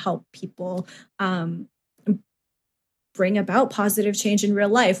good and to help people bring about positive change in real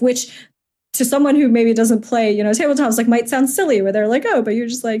life, which to someone who maybe doesn't play, tabletops, like might sound silly where they're like, oh, but you're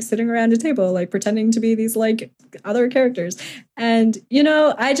just like sitting around a table, like pretending to be these like other characters. And,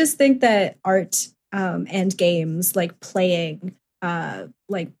 I just think that art and games like playing,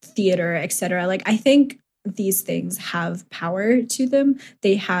 like theater, etc. Like, I think these things have power to them.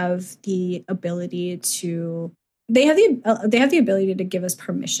 They have the ability to, they have the ability to give us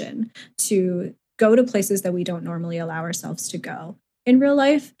permission to go to places that we don't normally allow ourselves to go in real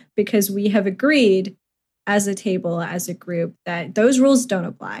life, because we have agreed as a table, as a group, that those rules don't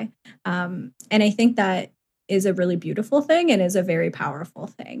apply. And I think that is a really beautiful thing and is a very powerful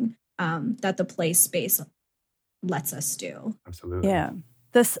thing that the play space lets us do. Absolutely. Yeah.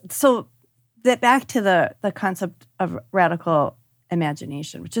 Back to the concept of radical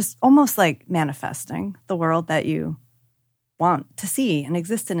imagination, which is almost like manifesting the world that you want to see and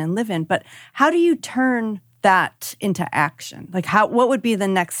exist in and live in. But how do you turn that into action? Like, what would be the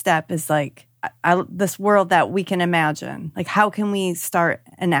next step is like this world that we can imagine? Like, how can we start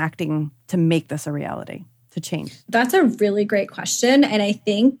enacting to make this a reality, to change? That's a really great question. And I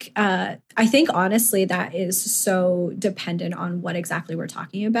think honestly, that is so dependent on what exactly we're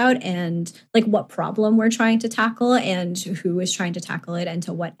talking about and like what problem we're trying to tackle and who is trying to tackle it and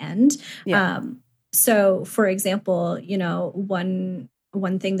to what end. Yeah. So, for example,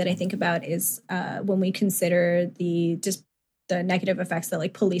 one thing that I think about is when we consider the negative effects that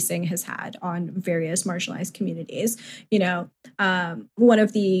like policing has had on various marginalized communities. One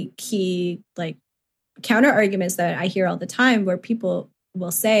of the key like counter arguments that I hear all the time where people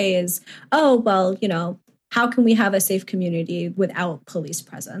will say is, oh, well, how can we have a safe community without police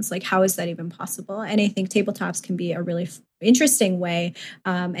presence? Like, how is that even possible? And I think tabletops can be a really interesting way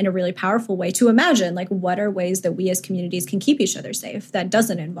and a really powerful way to imagine, like, what are ways that we as communities can keep each other safe that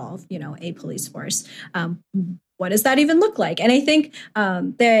doesn't involve, a police force? What does that even look like? And I think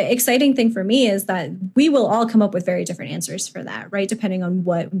the exciting thing for me is that we will all come up with very different answers for that, right? Depending on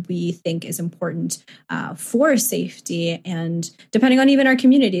what we think is important for safety and depending on even our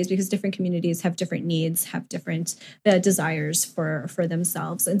communities, because different communities have different needs, have different desires for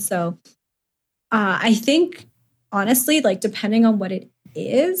themselves. And so I think, honestly, like depending on what it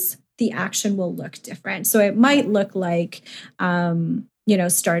is, the action will look different. So it might look like,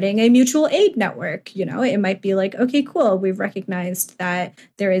 starting a mutual aid network. It might be like, okay, cool. We've recognized that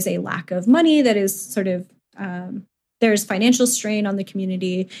there is a lack of money that is sort of, there's financial strain on the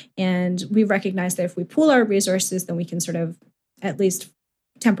community. And we recognize that if we pool our resources, then we can sort of at least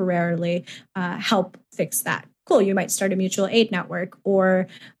temporarily help fix that. Cool. You might start a mutual aid network, or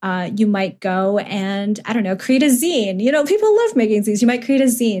you might go and, create a zine. People love making zines. You might create a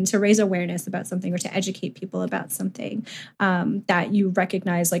zine to raise awareness about something or to educate people about something that you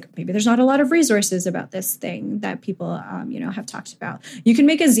recognize, like maybe there's not a lot of resources about this thing that people, have talked about. You can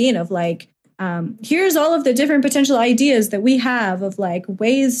make a zine of like, here's all of the different potential ideas that we have of like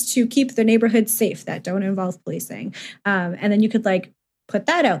ways to keep the neighborhood safe that don't involve policing. And then you could like put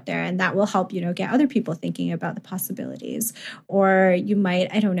that out there, and that will help, get other people thinking about the possibilities. Or you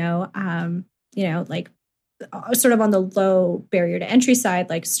might, like sort of on the low barrier to entry side,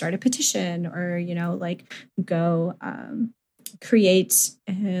 like start a petition or, like go create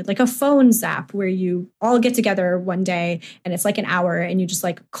like a phone zap where you all get together one day and it's like an hour and you just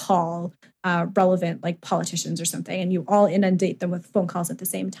like call relevant like politicians or something, and you all inundate them with phone calls at the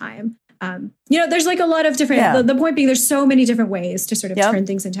same time. There's like a lot of different, the point being there's so many different ways to sort of turn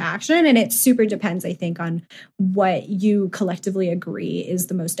things into action. And it super depends, I think, on what you collectively agree is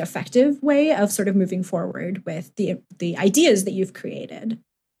the most effective way of sort of moving forward with the ideas that you've created.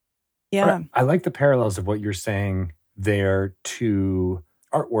 Yeah. I like the parallels of what you're saying there to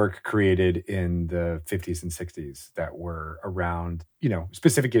artwork created in the 50s and 60s that were around,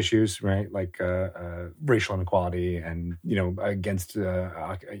 specific issues, right? Like racial inequality and, against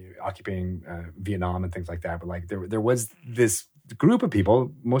occupying Vietnam and things like that. But like there was this group of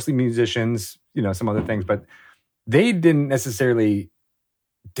people, mostly musicians, some other things, but they didn't necessarily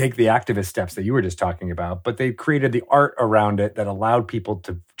take the activist steps that you were just talking about, but they created the art around it that allowed people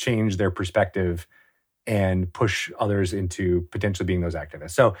to change their perspective and push others into potentially being those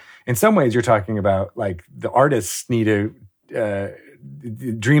activists. So in some ways, you're talking about like the artists need to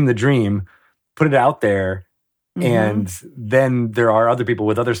dream the dream, put it out there, and then there are other people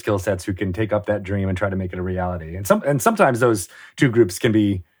with other skill sets who can take up that dream and try to make it a reality. And sometimes those two groups can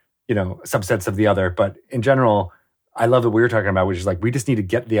be, subsets of the other. But in general, I love what we were talking about, which is like we just need to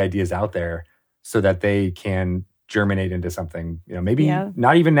get the ideas out there so that they can germinate into something, maybe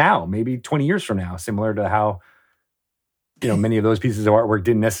not even now, maybe 20 years from now, similar to how, many of those pieces of artwork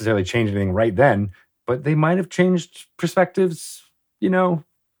didn't necessarily change anything right then, but they might have changed perspectives,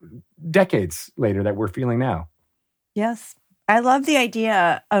 decades later that we're feeling now. Yes. I love the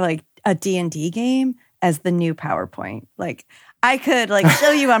idea of like a D&D game as the new PowerPoint. Like I could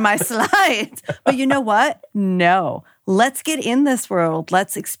show you on my slides, but you know what? No. Let's get in this world.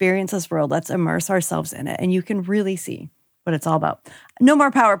 Let's experience this world. Let's immerse ourselves in it. And you can really see what it's all about. No more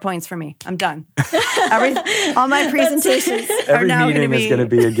PowerPoints for me. I'm done. All my presentations are now going to be... Every meeting is going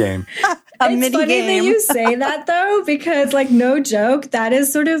to be a game. It's funny that you say that though, because no joke, that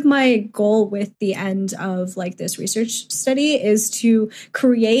is sort of my goal with the end of this research study is to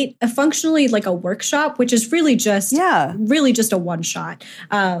create a functionally a workshop, which is really just a one shot.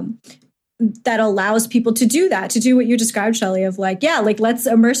 That allows people to do that, to do what you described, Shelley, of let's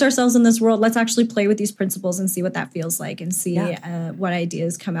immerse ourselves in this world. Let's actually play with these principles and see what that feels like and see what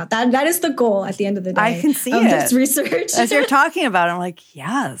ideas come out. That is the goal at the end of the day. I can see this research. As you're talking about it, I'm like,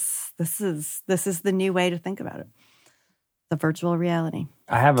 yes, this is the new way to think about it. The virtual reality.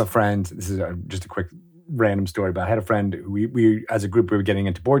 I have a friend, this is just a quick random story, but I had a friend who we as a group, we were getting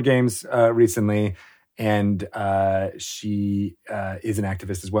into board games recently. And she is an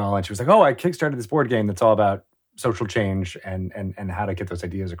activist as well. And she was like, I kickstarted this board game that's all about social change and how to get those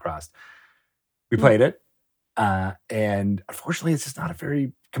ideas across. We played it. And unfortunately, it's just not a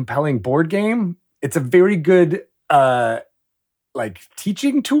very compelling board game. It's a very good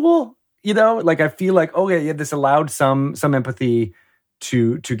teaching tool. I feel like, this allowed some empathy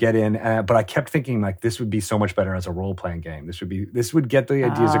to get in. But I kept thinking this would be so much better as a role-playing game. This would get the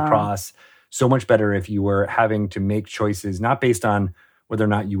ideas across so much better if you were having to make choices, not based on whether or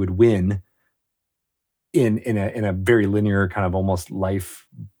not you would win in a very linear kind of almost life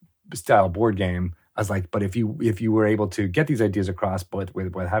style board game. I was like, but if you were able to get these ideas across, but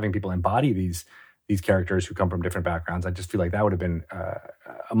with having people embody these characters who come from different backgrounds, I just feel like that would have been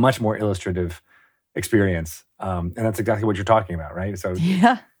a much more illustrative experience. And that's exactly what you're talking about, right? So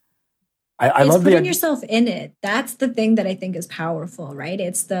yeah. I love putting yourself in it. That's the thing that I think is powerful, right?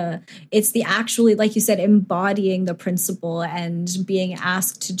 It's the actually, like you said, embodying the principle and being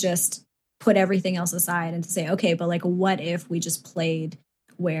asked to just put everything else aside and to say, okay, but what if we just played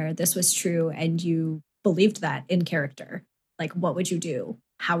where this was true and you believed that in character? What would you do?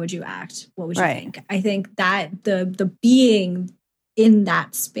 How would you act? What would you think? I think that the being in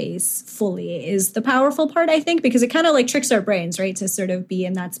that space fully is the powerful part, I think, because it kind of tricks our brains, right, to sort of be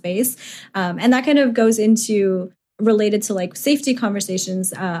in that space. And that kind of goes into related to safety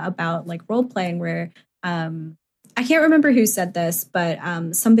conversations about role playing, where I can't remember who said this, but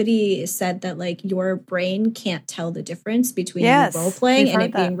somebody said that your brain can't tell the difference between role playing and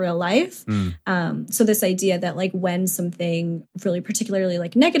it being real life. So this idea that when something really particularly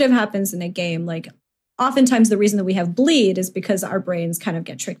negative happens in a game, oftentimes the reason that we have bleed is because our brains kind of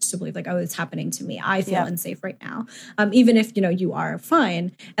get tricked to believe it's happening to me. I feel unsafe right now. Even if, you are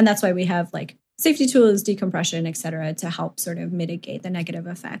fine. And that's why we have safety tools, decompression, et cetera, to help sort of mitigate the negative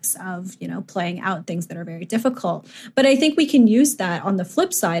effects of, playing out things that are very difficult. But I think we can use that on the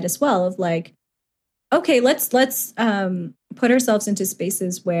flip side as well of okay, let's put ourselves into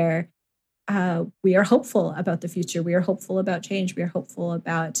spaces where we are hopeful about the future. We are hopeful about change. We are hopeful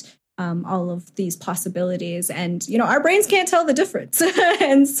about all of these possibilities, and our brains can't tell the difference.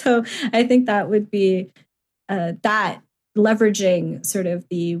 And so I think that would be that leveraging sort of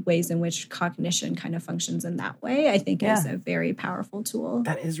the ways in which cognition kind of functions in that way, I think is a very powerful tool.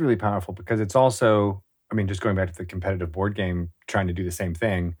 That is really powerful because it's also, just going back to the competitive board game, trying to do the same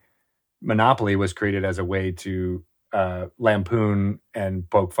thing. Monopoly was created as a way to lampoon and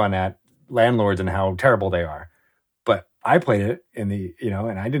poke fun at landlords and how terrible they are. I played it and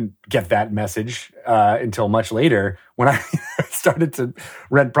I didn't get that message until much later when I started to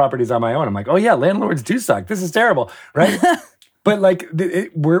rent properties on my own. I'm like, oh yeah, landlords do suck. This is terrible, right? But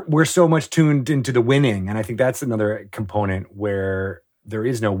we're so much tuned into the winning, and I think that's another component where there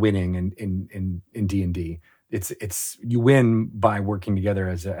is no winning in D&D. It's you win by working together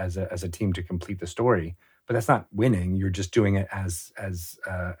as a team to complete the story. but that's not winning. You're just doing it as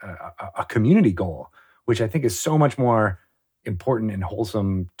a community goal, which I think is so much more important and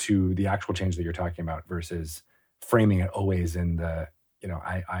wholesome to the actual change that you're talking about versus framing it always in the,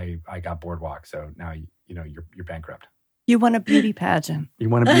 I got Boardwalk, so now you're bankrupt. You want a beauty pageant. You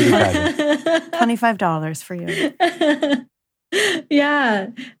want a beauty pageant. $25 for you. Yeah,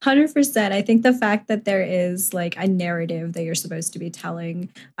 100%. I think the fact that there is like a narrative that you're supposed to be telling,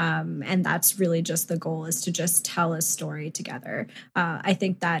 and that's really just the goal, is to just tell a story together. I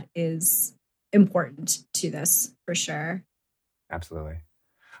think that is important to this for sure. Absolutely.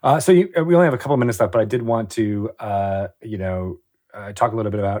 So we only have a couple minutes left, but I did want to, talk a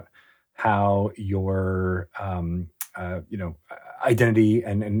little bit about how your, identity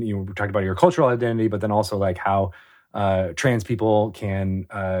and we talked about your cultural identity, but then also like how trans people can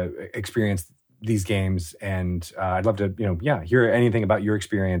experience these games. And I'd love to, hear anything about your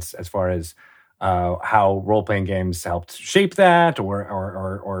experience as far as how role-playing games helped shape that,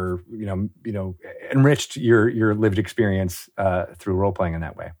 or enriched your lived experience through role-playing in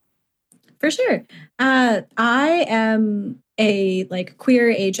that way. For sure. I am a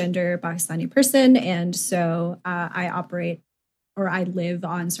queer, agender, Pakistani person, and so I operate, or I live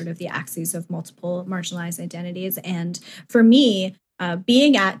on sort of the axes of multiple marginalized identities. And for me,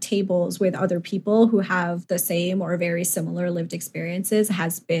 being at tables with other people who have the same or very similar lived experiences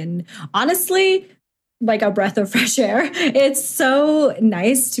has been honestly like a breath of fresh air. It's so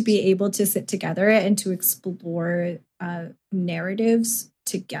nice to be able to sit together and to explore narratives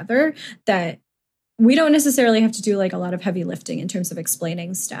together that we don't necessarily have to do like a lot of heavy lifting in terms of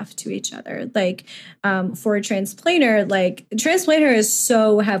explaining stuff to each other. Like for Transplanar, Transplanar is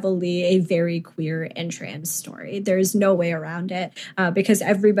so heavily a very queer and trans story. There's no way around it because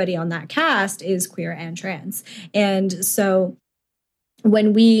everybody on that cast is queer and trans. And so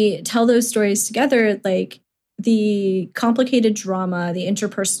when we tell those stories together, the complicated drama, the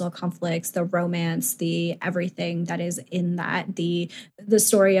interpersonal conflicts, the romance, the everything that is in that, the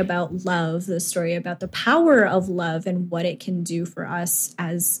story about love, the story about the power of love and what it can do for us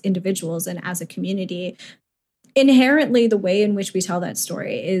as individuals and as a community. Inherently, the way in which we tell that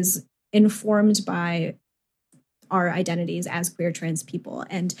story is informed by our identities as queer trans people.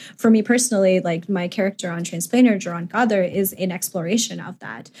 And for me personally, my character on Transplanar, Jaron Kader, is an exploration of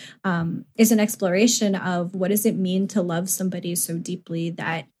that, is an exploration of what does it mean to love somebody so deeply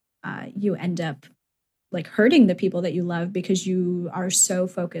that you end up hurting the people that you love because you are so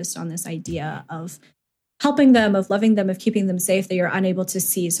focused on this idea of helping them, of loving them, of keeping them safe, that you're unable to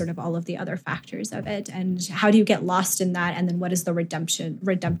see sort of all of the other factors of it. And how do you get lost in that? And then what is the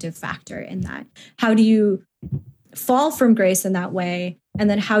redemptive factor in that? How do you fall from grace in that way? And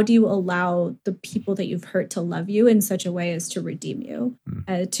then how do you allow the people that you've hurt to love you in such a way as to redeem you,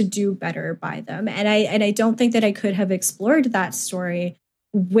 to do better by them? And I don't think that I could have explored that story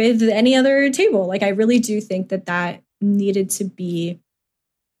with any other table. I really do think that needed to be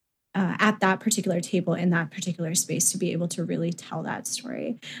at that particular table in that particular space to be able to really tell that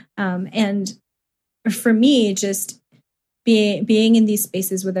story. And for me, just being in these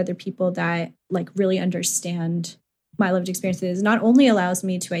spaces with other people that really understand my lived experiences not only allows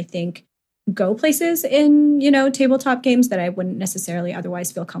me to, I think, go places in, tabletop games that I wouldn't necessarily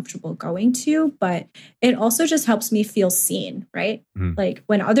otherwise feel comfortable going to, but it also just helps me feel seen, right?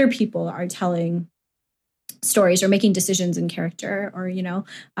 When other people are telling stories or making decisions in character or,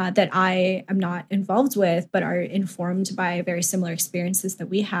 that I am not involved with, but are informed by very similar experiences that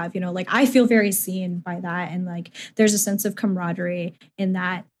we have, I feel very seen by that. And there's a sense of camaraderie in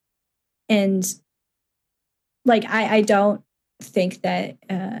that. And I don't think that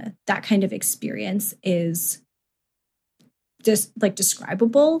that kind of experience is just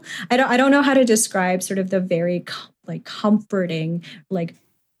describable. I don't know how to describe sort of the very comforting,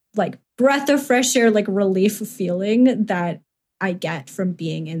 breath of fresh air, relief feeling that I get from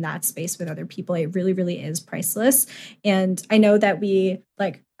being in that space with other people. It really, really is priceless. And I know that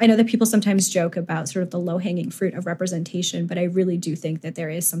I know that people sometimes joke about sort of the low-hanging fruit of representation, but I really do think that there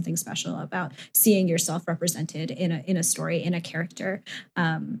is something special about seeing yourself represented in a story, in a character,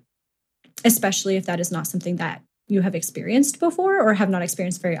 especially if that is not something that you have experienced before or have not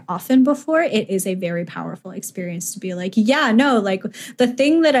experienced very often before. It is a very powerful experience to be the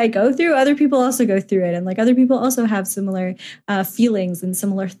thing that I go through, other people also go through it. And other people also have similar feelings and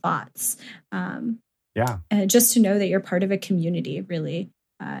similar thoughts. And just to know that you're part of a community really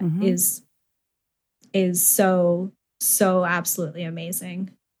is so absolutely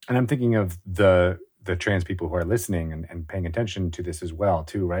amazing. And I'm thinking of the trans people who are listening and paying attention to this as well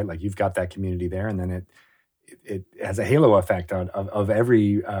too, right? You've got that community there, and then it has a halo effect of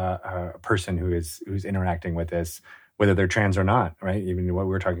every person who's interacting with this, whether they're trans or not, right? Even what we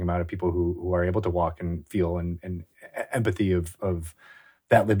were talking about, people who are able to walk and feel and empathy of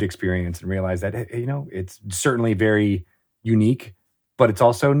that lived experience and realize that, it's certainly very unique, but it's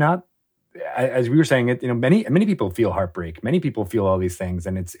also not, as we were saying, many people feel heartbreak. Many people feel all these things,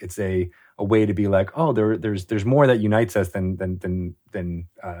 and it's a way to be like, oh, there's more that unites us than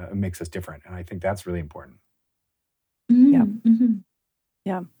makes us different. And I think that's really important. Mm-hmm. Yeah. Mm-hmm.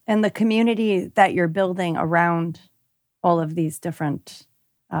 Yeah. And the community that you're building around all of these different,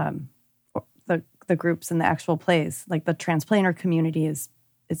 the groups and the actual plays, like the Transplanar community is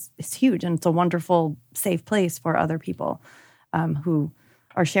huge, and it's a wonderful, safe place for other people who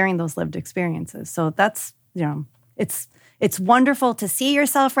are sharing those lived experiences. So that's, it's wonderful to see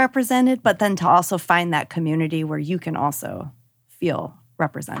yourself represented, but then to also find that community where you can also feel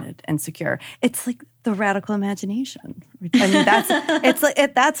represented and secure. It's like the radical imagination. I mean,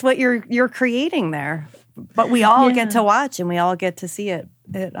 that's what you're creating there. But we all get to watch, and we all get to see it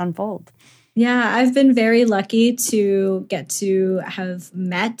unfold. Yeah, I've been very lucky to get to have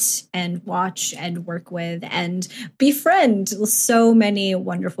met and watch and work with and befriend so many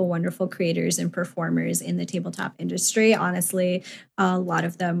wonderful, wonderful creators and performers in the tabletop industry. Honestly, a lot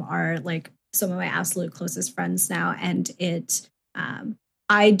of them are like some of my absolute closest friends now. And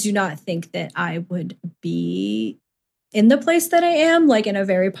I do not think that I would be in the place that I am, like in a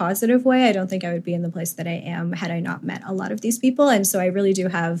very positive way. I don't think I would be in the place that I am had I not met a lot of these people. And so I really do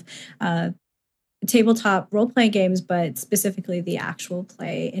have tabletop role-playing games, but specifically the actual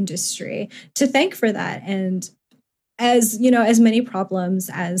play industry to thank for that. And as many problems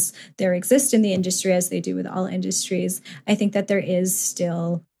as there exist in the industry, as they do with all industries, I think that there is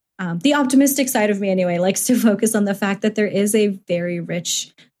still the optimistic side of me anyway likes to focus on the fact that there is a very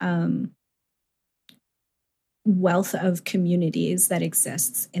rich wealth of communities that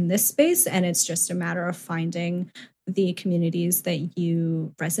exists in this space. And it's just a matter of finding the communities that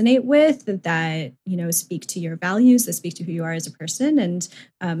you resonate with, that, speak to your values, that speak to who you are as a person, and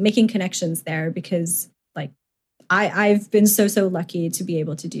making connections there, because I've been so lucky to be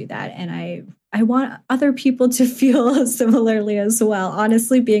able to do that. And I want other people to feel similarly as well.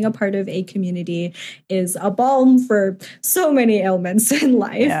 Honestly, being a part of a community is a balm for so many ailments in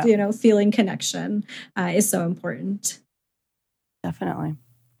life. Yeah. Feeling connection is so important. Definitely.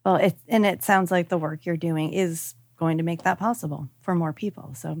 Well, it sounds like the work you're doing is going to make that possible for more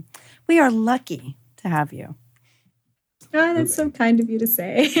people. So we are lucky to have you. Oh, that's so kind of you to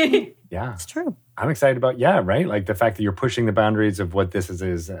say. Yeah. It's true. I'm excited about, right? Like the fact that you're pushing the boundaries of what this is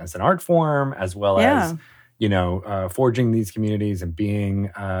as an art form, as well as, forging these communities and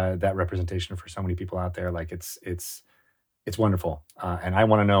being that representation for so many people out there. Like it's wonderful. And I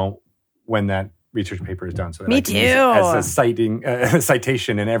want to know when that research paper is done, so that Me I can too. use it as a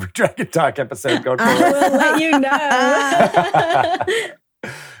citation in every Dragon Talk episode going forward. I will let you know.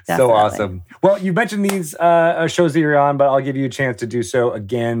 So awesome. Well, you mentioned these shows that you're on, but I'll give you a chance to do so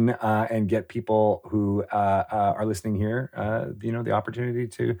again and get people who are listening here, the opportunity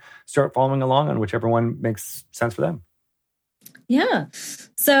to start following along on whichever one makes sense for them. Yeah.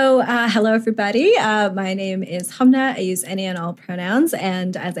 So hello, everybody. My name is Hamna. I use any and all pronouns.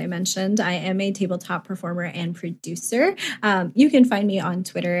 And as I mentioned, I am a tabletop performer and producer. You can find me on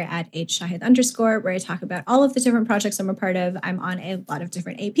Twitter at @shahid_, where I talk about all of the different projects I'm a part of. I'm on a lot of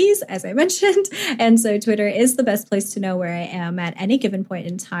different APs, as I mentioned. And so Twitter is the best place to know where I am at any given point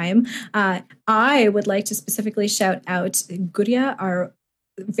in time. I would like to specifically shout out Gurya, our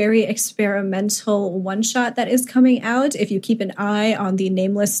very experimental one-shot that is coming out. If you keep an eye on the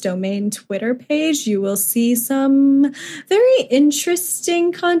Nameless Domain Twitter page, you will see some very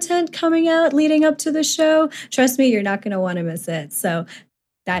interesting content coming out leading up to the show. Trust me, you're not going to want to miss it. So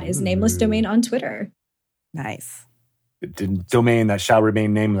that is Nameless Domain on Twitter. Nice. The domain that shall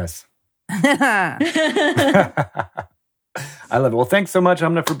remain nameless. I love it. Well, thanks so much,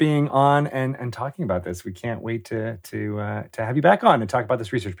 Hamna, for being on and talking about this. We can't wait to have you back on and talk about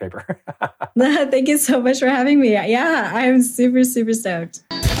this research paper. Thank you so much for having me. Yeah, I'm super, super stoked.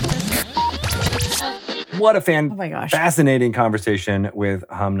 What a fascinating conversation with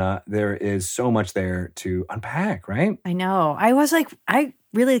Hamna. There is so much there to unpack, right? I know. I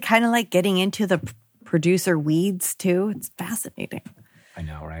really kind of like getting into the producer weeds too. It's fascinating. I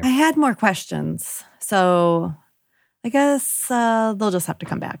know, right? I had more questions, so I guess they'll just have to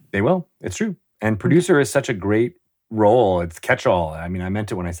come back. They will. It's true. And producer is such a great role. It's catch-all. I mean, I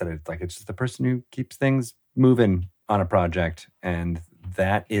meant it when I said it. It's just the person who keeps things moving on a project. And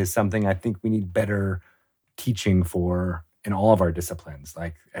that is something I think we need better teaching for in all of our disciplines.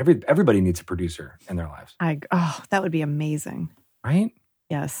 Like everybody needs a producer in their lives, That would be amazing. right?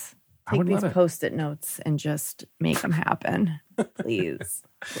 Yes. I Take would these love it. Post-it notes and just make them happen. Please.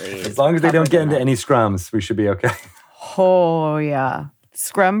 Please. As long as they don't Cover get them into up. any scrums, we should be okay. Oh, yeah.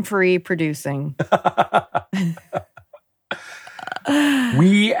 Scrum-free producing.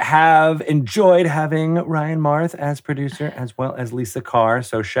 We have enjoyed having Ryan Marth as producer as well as Lisa Carr.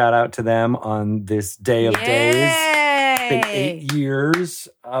 So shout out to them on this day of days. It's been 8 years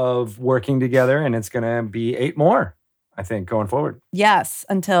of working together, and it's going to be 8 more, I think, going forward. Yes,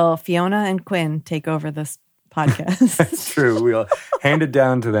 until Fiona and Quinn take over this podcast. That's true. We'll hand it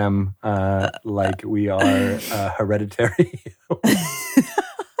down to them like we are hereditary.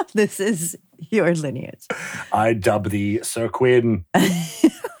 This is your lineage. I dub thee Sir Quinn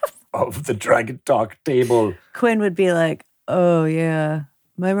of the Dragon Talk table. Quinn would be like, oh, yeah.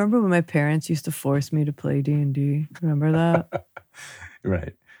 I remember when my parents used to force me to play D&D. Remember that?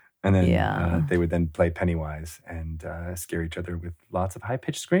 Right. And then Yeah. they would then play Pennywise and scare each other with lots of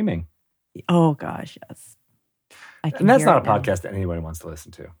high-pitched screaming. Oh, gosh, yes. I can And that's hear not it a now. podcast that anybody wants to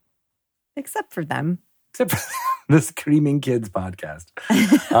listen to, Except for them. except for the Screaming Kids podcast.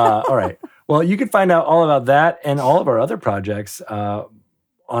 All right. Well, you can find out all about that and all of our other projects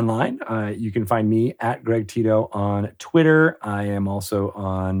online. You can find me at Greg Tito on Twitter. I am also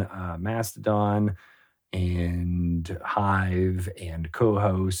on Mastodon and Hive and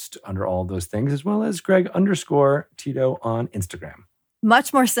co-host under all those things, as well as Greg_Tito on Instagram.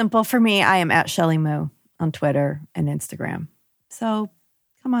 Much more simple for me. I am at Shelly Moo on Twitter and Instagram. So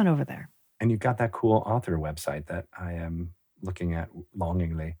come on over there. And you've got that cool author website that I am looking at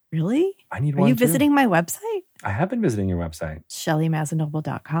longingly. Really? I need Are one you too. visiting my website? I have been visiting your website.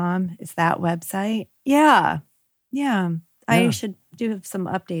 ShellyMazanoble.com is that website. Yeah. I Yeah. should do some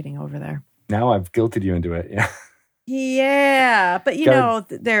updating over there. Now I've guilted you into it. Yeah. Yeah. But you know,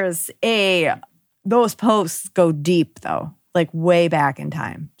 those posts go deep though, like way back in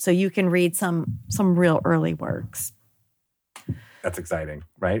time. So you can read some real early works. That's exciting,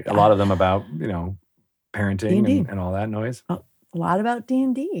 right? A lot of them about, parenting D&D. and all that noise. A lot about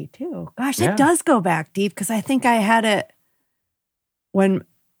D&D too. Gosh, Yeah. it does go back deep because I think I had it when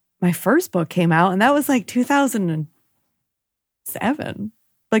my first book came out, and that was like 2007,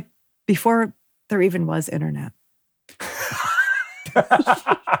 like before there even was internet.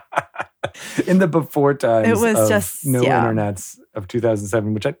 In the before times It was of just- no yeah. internets of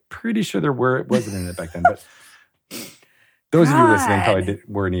 2007, which I'm pretty sure there wasn't internet back then, but those of you listening God. probably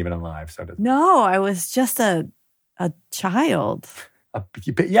weren't even alive. So No, I was just a child,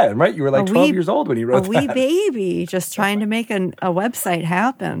 yeah, right. You were like A 12 wee- years old when you a wrote wee that. baby, just trying to make a website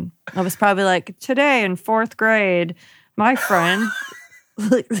happen. I was probably like, today in 4th grade, my friend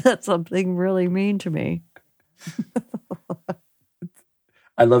said something really mean to me.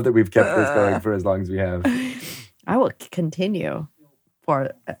 I love that we've kept this going for as long as we have. I will continue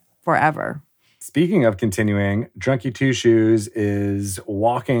forever. Speaking of continuing, Drunky Two Shoes is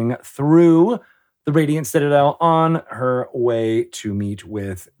walking through the Radiant Citadel on her way to meet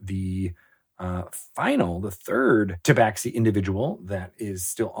with the third Tabaxi individual that is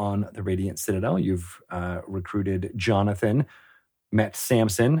still on the Radiant Citadel. You've recruited Jonathan, met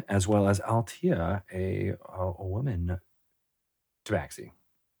Samson, as well as Altia, a woman Tabaxi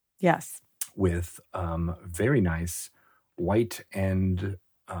Yes. with very nice white and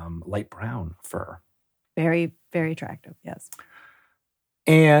light brown fur. Very, very attractive. Yes.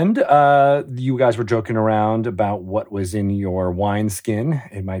 And you guys were joking around about what was in your wine skin.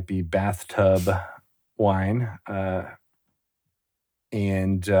 It might be bathtub wine.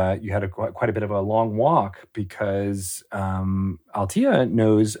 And you had quite a bit of a long walk because Altia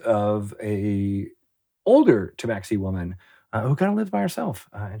knows of a older Tabaxi woman who kind of lives by herself.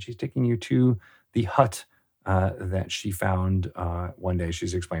 And she's taking you to the hut that she found one day.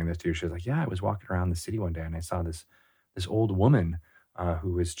 She's explaining this to you. She's like, yeah, I was walking around the city one day and I saw this old woman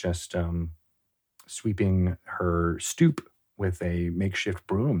who was just sweeping her stoop with a makeshift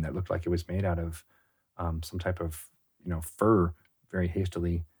broom that looked like it was made out of some type of fur, very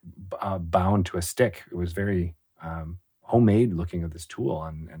hastily bound to a stick. It was very homemade looking of this tool.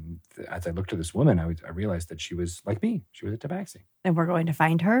 And as I looked at this woman, I realized that she was like me. She was a Tabaxi. And we're going to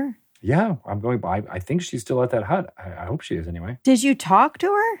find her. Yeah, I'm going by. I think she's still at that hut. I hope she is anyway. Did you talk to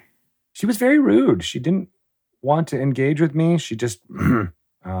her? She was very rude. She didn't want to engage with me. She just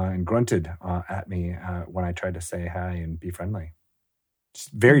and grunted at me when I tried to say hi and be friendly. It's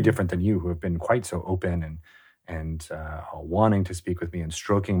very different than you, who have been quite so open and wanting to speak with me and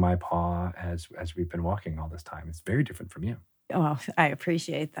stroking my paw as we've been walking all this time. It's very different from you. Well, I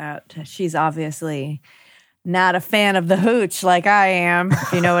appreciate that. She's obviously not a fan of the hooch like I am,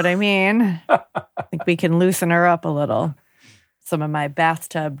 if you know what I mean. I think we can loosen her up a little. Some of my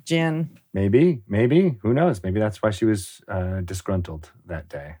bathtub gin. Maybe. Who knows? Maybe that's why she was disgruntled that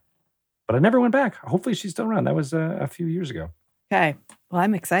day. But I never went back. Hopefully she's still around. That was a few years ago. Okay. Well,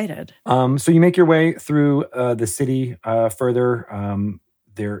 I'm excited. So you make your way through the city further.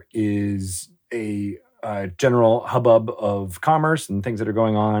 There is a general hubbub of commerce and things that are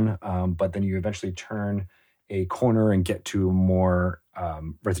going on. But then you eventually turn a corner and get to a more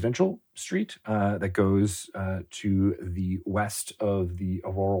residential street that goes to the west of the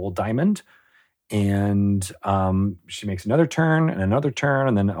Auroral Diamond. And she makes another turn, and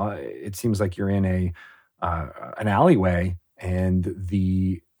then it seems like you're in an alleyway, and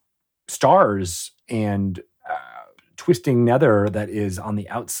the stars and twisting nether that is on the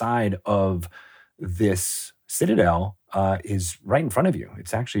outside of this citadel is right in front of you.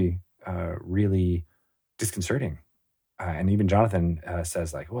 It's actually really disconcerting. And even Jonathan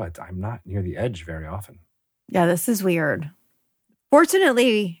says, like, what? I'm not near the edge very often. Yeah, this is weird.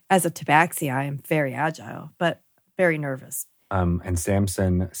 Fortunately, as a tabaxi, I am very agile, but very nervous. And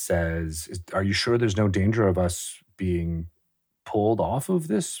Samson says, are you sure there's no danger of us being pulled off of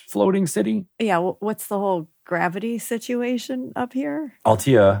this floating city? Yeah, what's the whole gravity situation up here?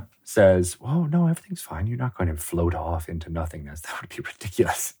 Altia says, oh, no, everything's fine. You're not going to float off into nothingness. That would be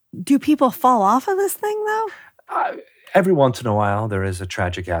ridiculous. Do people fall off of this thing, though? Every once in a while, there is a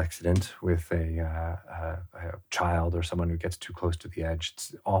tragic accident with a child or someone who gets too close to the edge.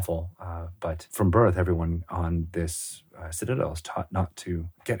 It's awful. But from birth, everyone on this citadel is taught not to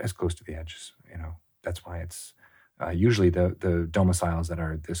get as close to the edges. You know, that's why it's usually the domiciles that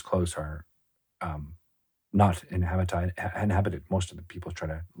are this close are not inhabited. Most of the people try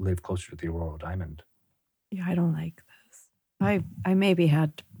to live closer to the Auroral Diamond. Yeah, I don't like this. I maybe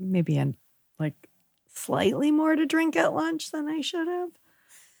had slightly more to drink at lunch than I should have.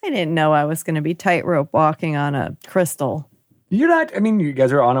 I didn't know I was going to be tightrope walking on a crystal. You're not. I mean, you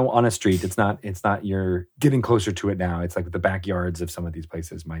guys are on a street. It's not. You're getting closer to it now. It's like the backyards of some of these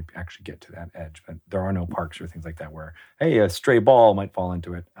places might actually get to that edge, but there are no parks or things like that where, hey, a stray ball might fall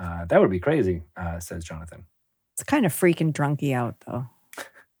into it. That would be crazy, says Jonathan. It's kind of freaking drunky out, though.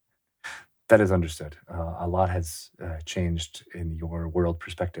 That is understood. A lot has changed in your world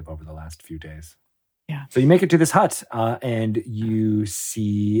perspective over the last few days. Yeah. So you make it to this hut, and you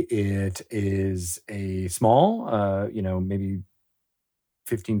see it is a small, maybe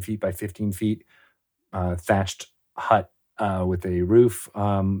 15 feet by 15 feet thatched hut with a roof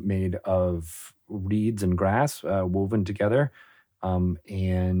made of reeds and grass woven together.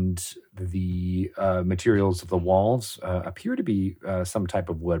 And the materials of the walls appear to be some type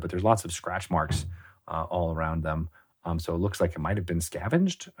of wood, but there's lots of scratch marks all around them. So it looks like it might have been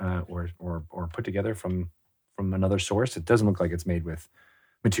scavenged or put together from another source. It doesn't look like it's made with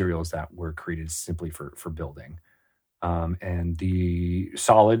materials that were created simply for building. And the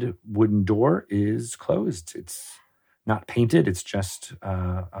solid wooden door is closed. It's not painted. It's just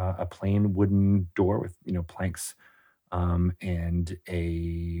a plain wooden door with planks and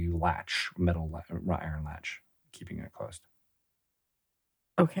a latch, iron latch, keeping it closed.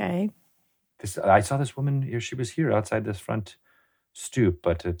 Okay. I saw this woman. She was here outside this front stoop,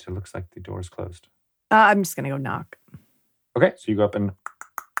 but it looks like the door is closed. I'm just gonna go knock. Okay, so you go up and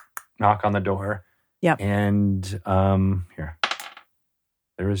knock on the door. Yep. And here,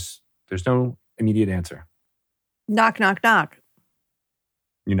 there's no immediate answer. Knock, knock, knock.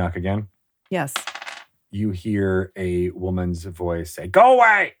 You knock again. Yes. You hear a woman's voice say, "Go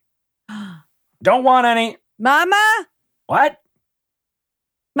away! Don't want any." Mama? What?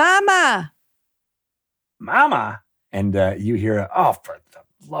 Mama? Mama? And you hear, "Oh, for the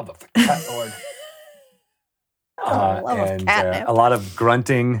love of the cat Lord." And a lot of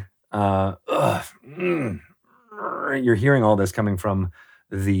grunting. You're hearing all this coming from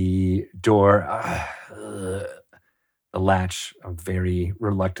the door. The latch very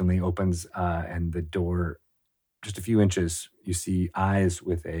reluctantly opens, and the door, just a few inches, you see eyes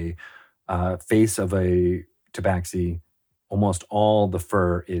with a face of a tabaxi. Almost all the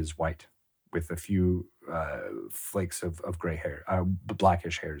fur is white, with a few flakes of gray hair,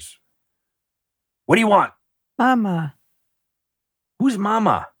 blackish hairs. What do you want? Mama. Who's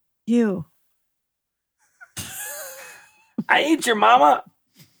Mama? You. I ain't your mama.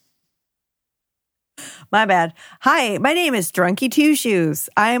 My bad. Hi, my name is Drunky Two Shoes.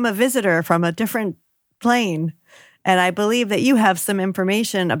 I am a visitor from a different plane, and I believe that you have some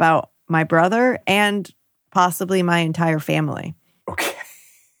information about my brother and possibly my entire family. Okay.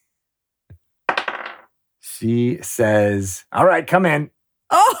 She says, "All right, come in."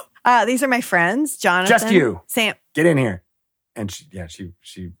 Oh, These are my friends, Jonathan. Just you. Sam. Get in here. And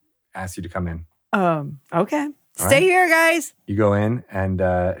she asked you to come in. Okay. All Stay right. here, guys. You go in, and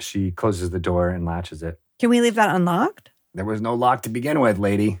she closes the door and latches it. Can we leave that unlocked? There was no lock to begin with,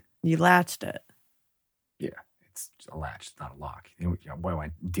 lady. You latched it. Yeah, it's a latch. It's not a lock. What am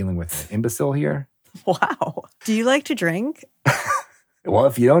I dealing with? An imbecile here? Wow. Do you like to drink? Well,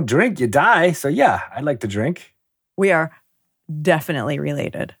 if you don't drink, you die. So yeah, I'd like to drink. We are definitely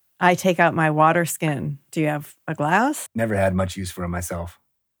related. I take out my water skin. Do you have a glass? Never had much use for it myself.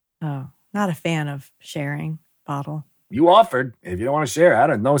 Oh, not a fan of sharing bottle. You offered. If you don't want to share, I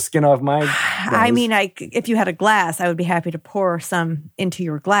don't know. Skin off my I nose. mean, if you had a glass, I would be happy to pour some into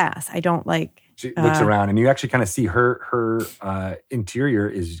your glass. I don't like. She looks around, and you actually kind of see her interior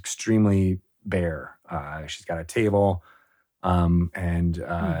is extremely bare. She's got a table, and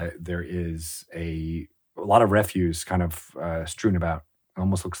there is a lot of refuse kind of strewn about. It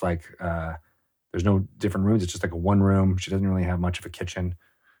almost looks like there's no different rooms. It's just like a one room. She doesn't really have much of a kitchen.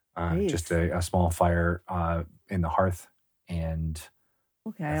 Just a small fire in the hearth. And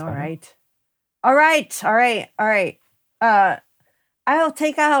okay, all right. I'll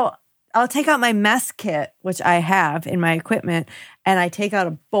take out my mess kit, which I have in my equipment, and I take out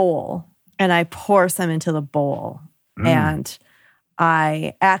a bowl and I pour some into the bowl. And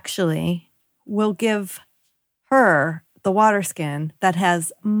I actually will give her the water skin that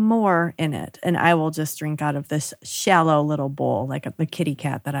has more in it. And I will just drink out of this shallow little bowl, like the kitty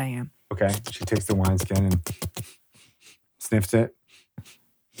cat that I am. okay, she takes the wineskin and sniffs it.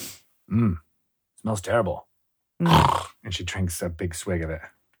 Smells terrible. And she drinks a big swig of it.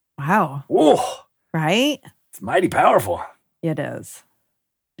 Wow. Ooh, Right? it's mighty powerful. It is.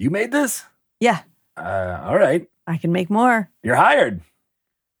 You made this? Yeah, All right. I can make more. You're hired.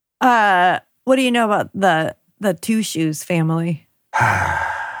 What do you know about the Two Shoes family?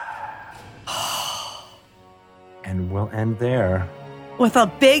 And we'll end there. With a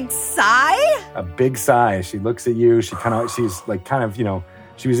big sigh? A big sigh. She looks at you. She's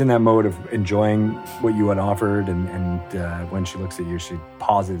she was in that mode of enjoying what you had offered. And when she looks at you, she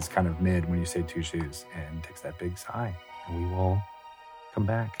pauses kind of mid when you say Two Shoes and takes that big sigh. And we will come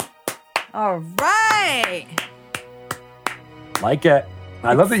back. All right. Like it.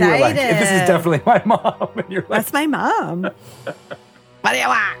 I love that you were like, Excited. this is definitely my mom. And you're like, That's my mom. What do you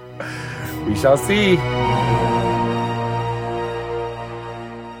want? we shall see.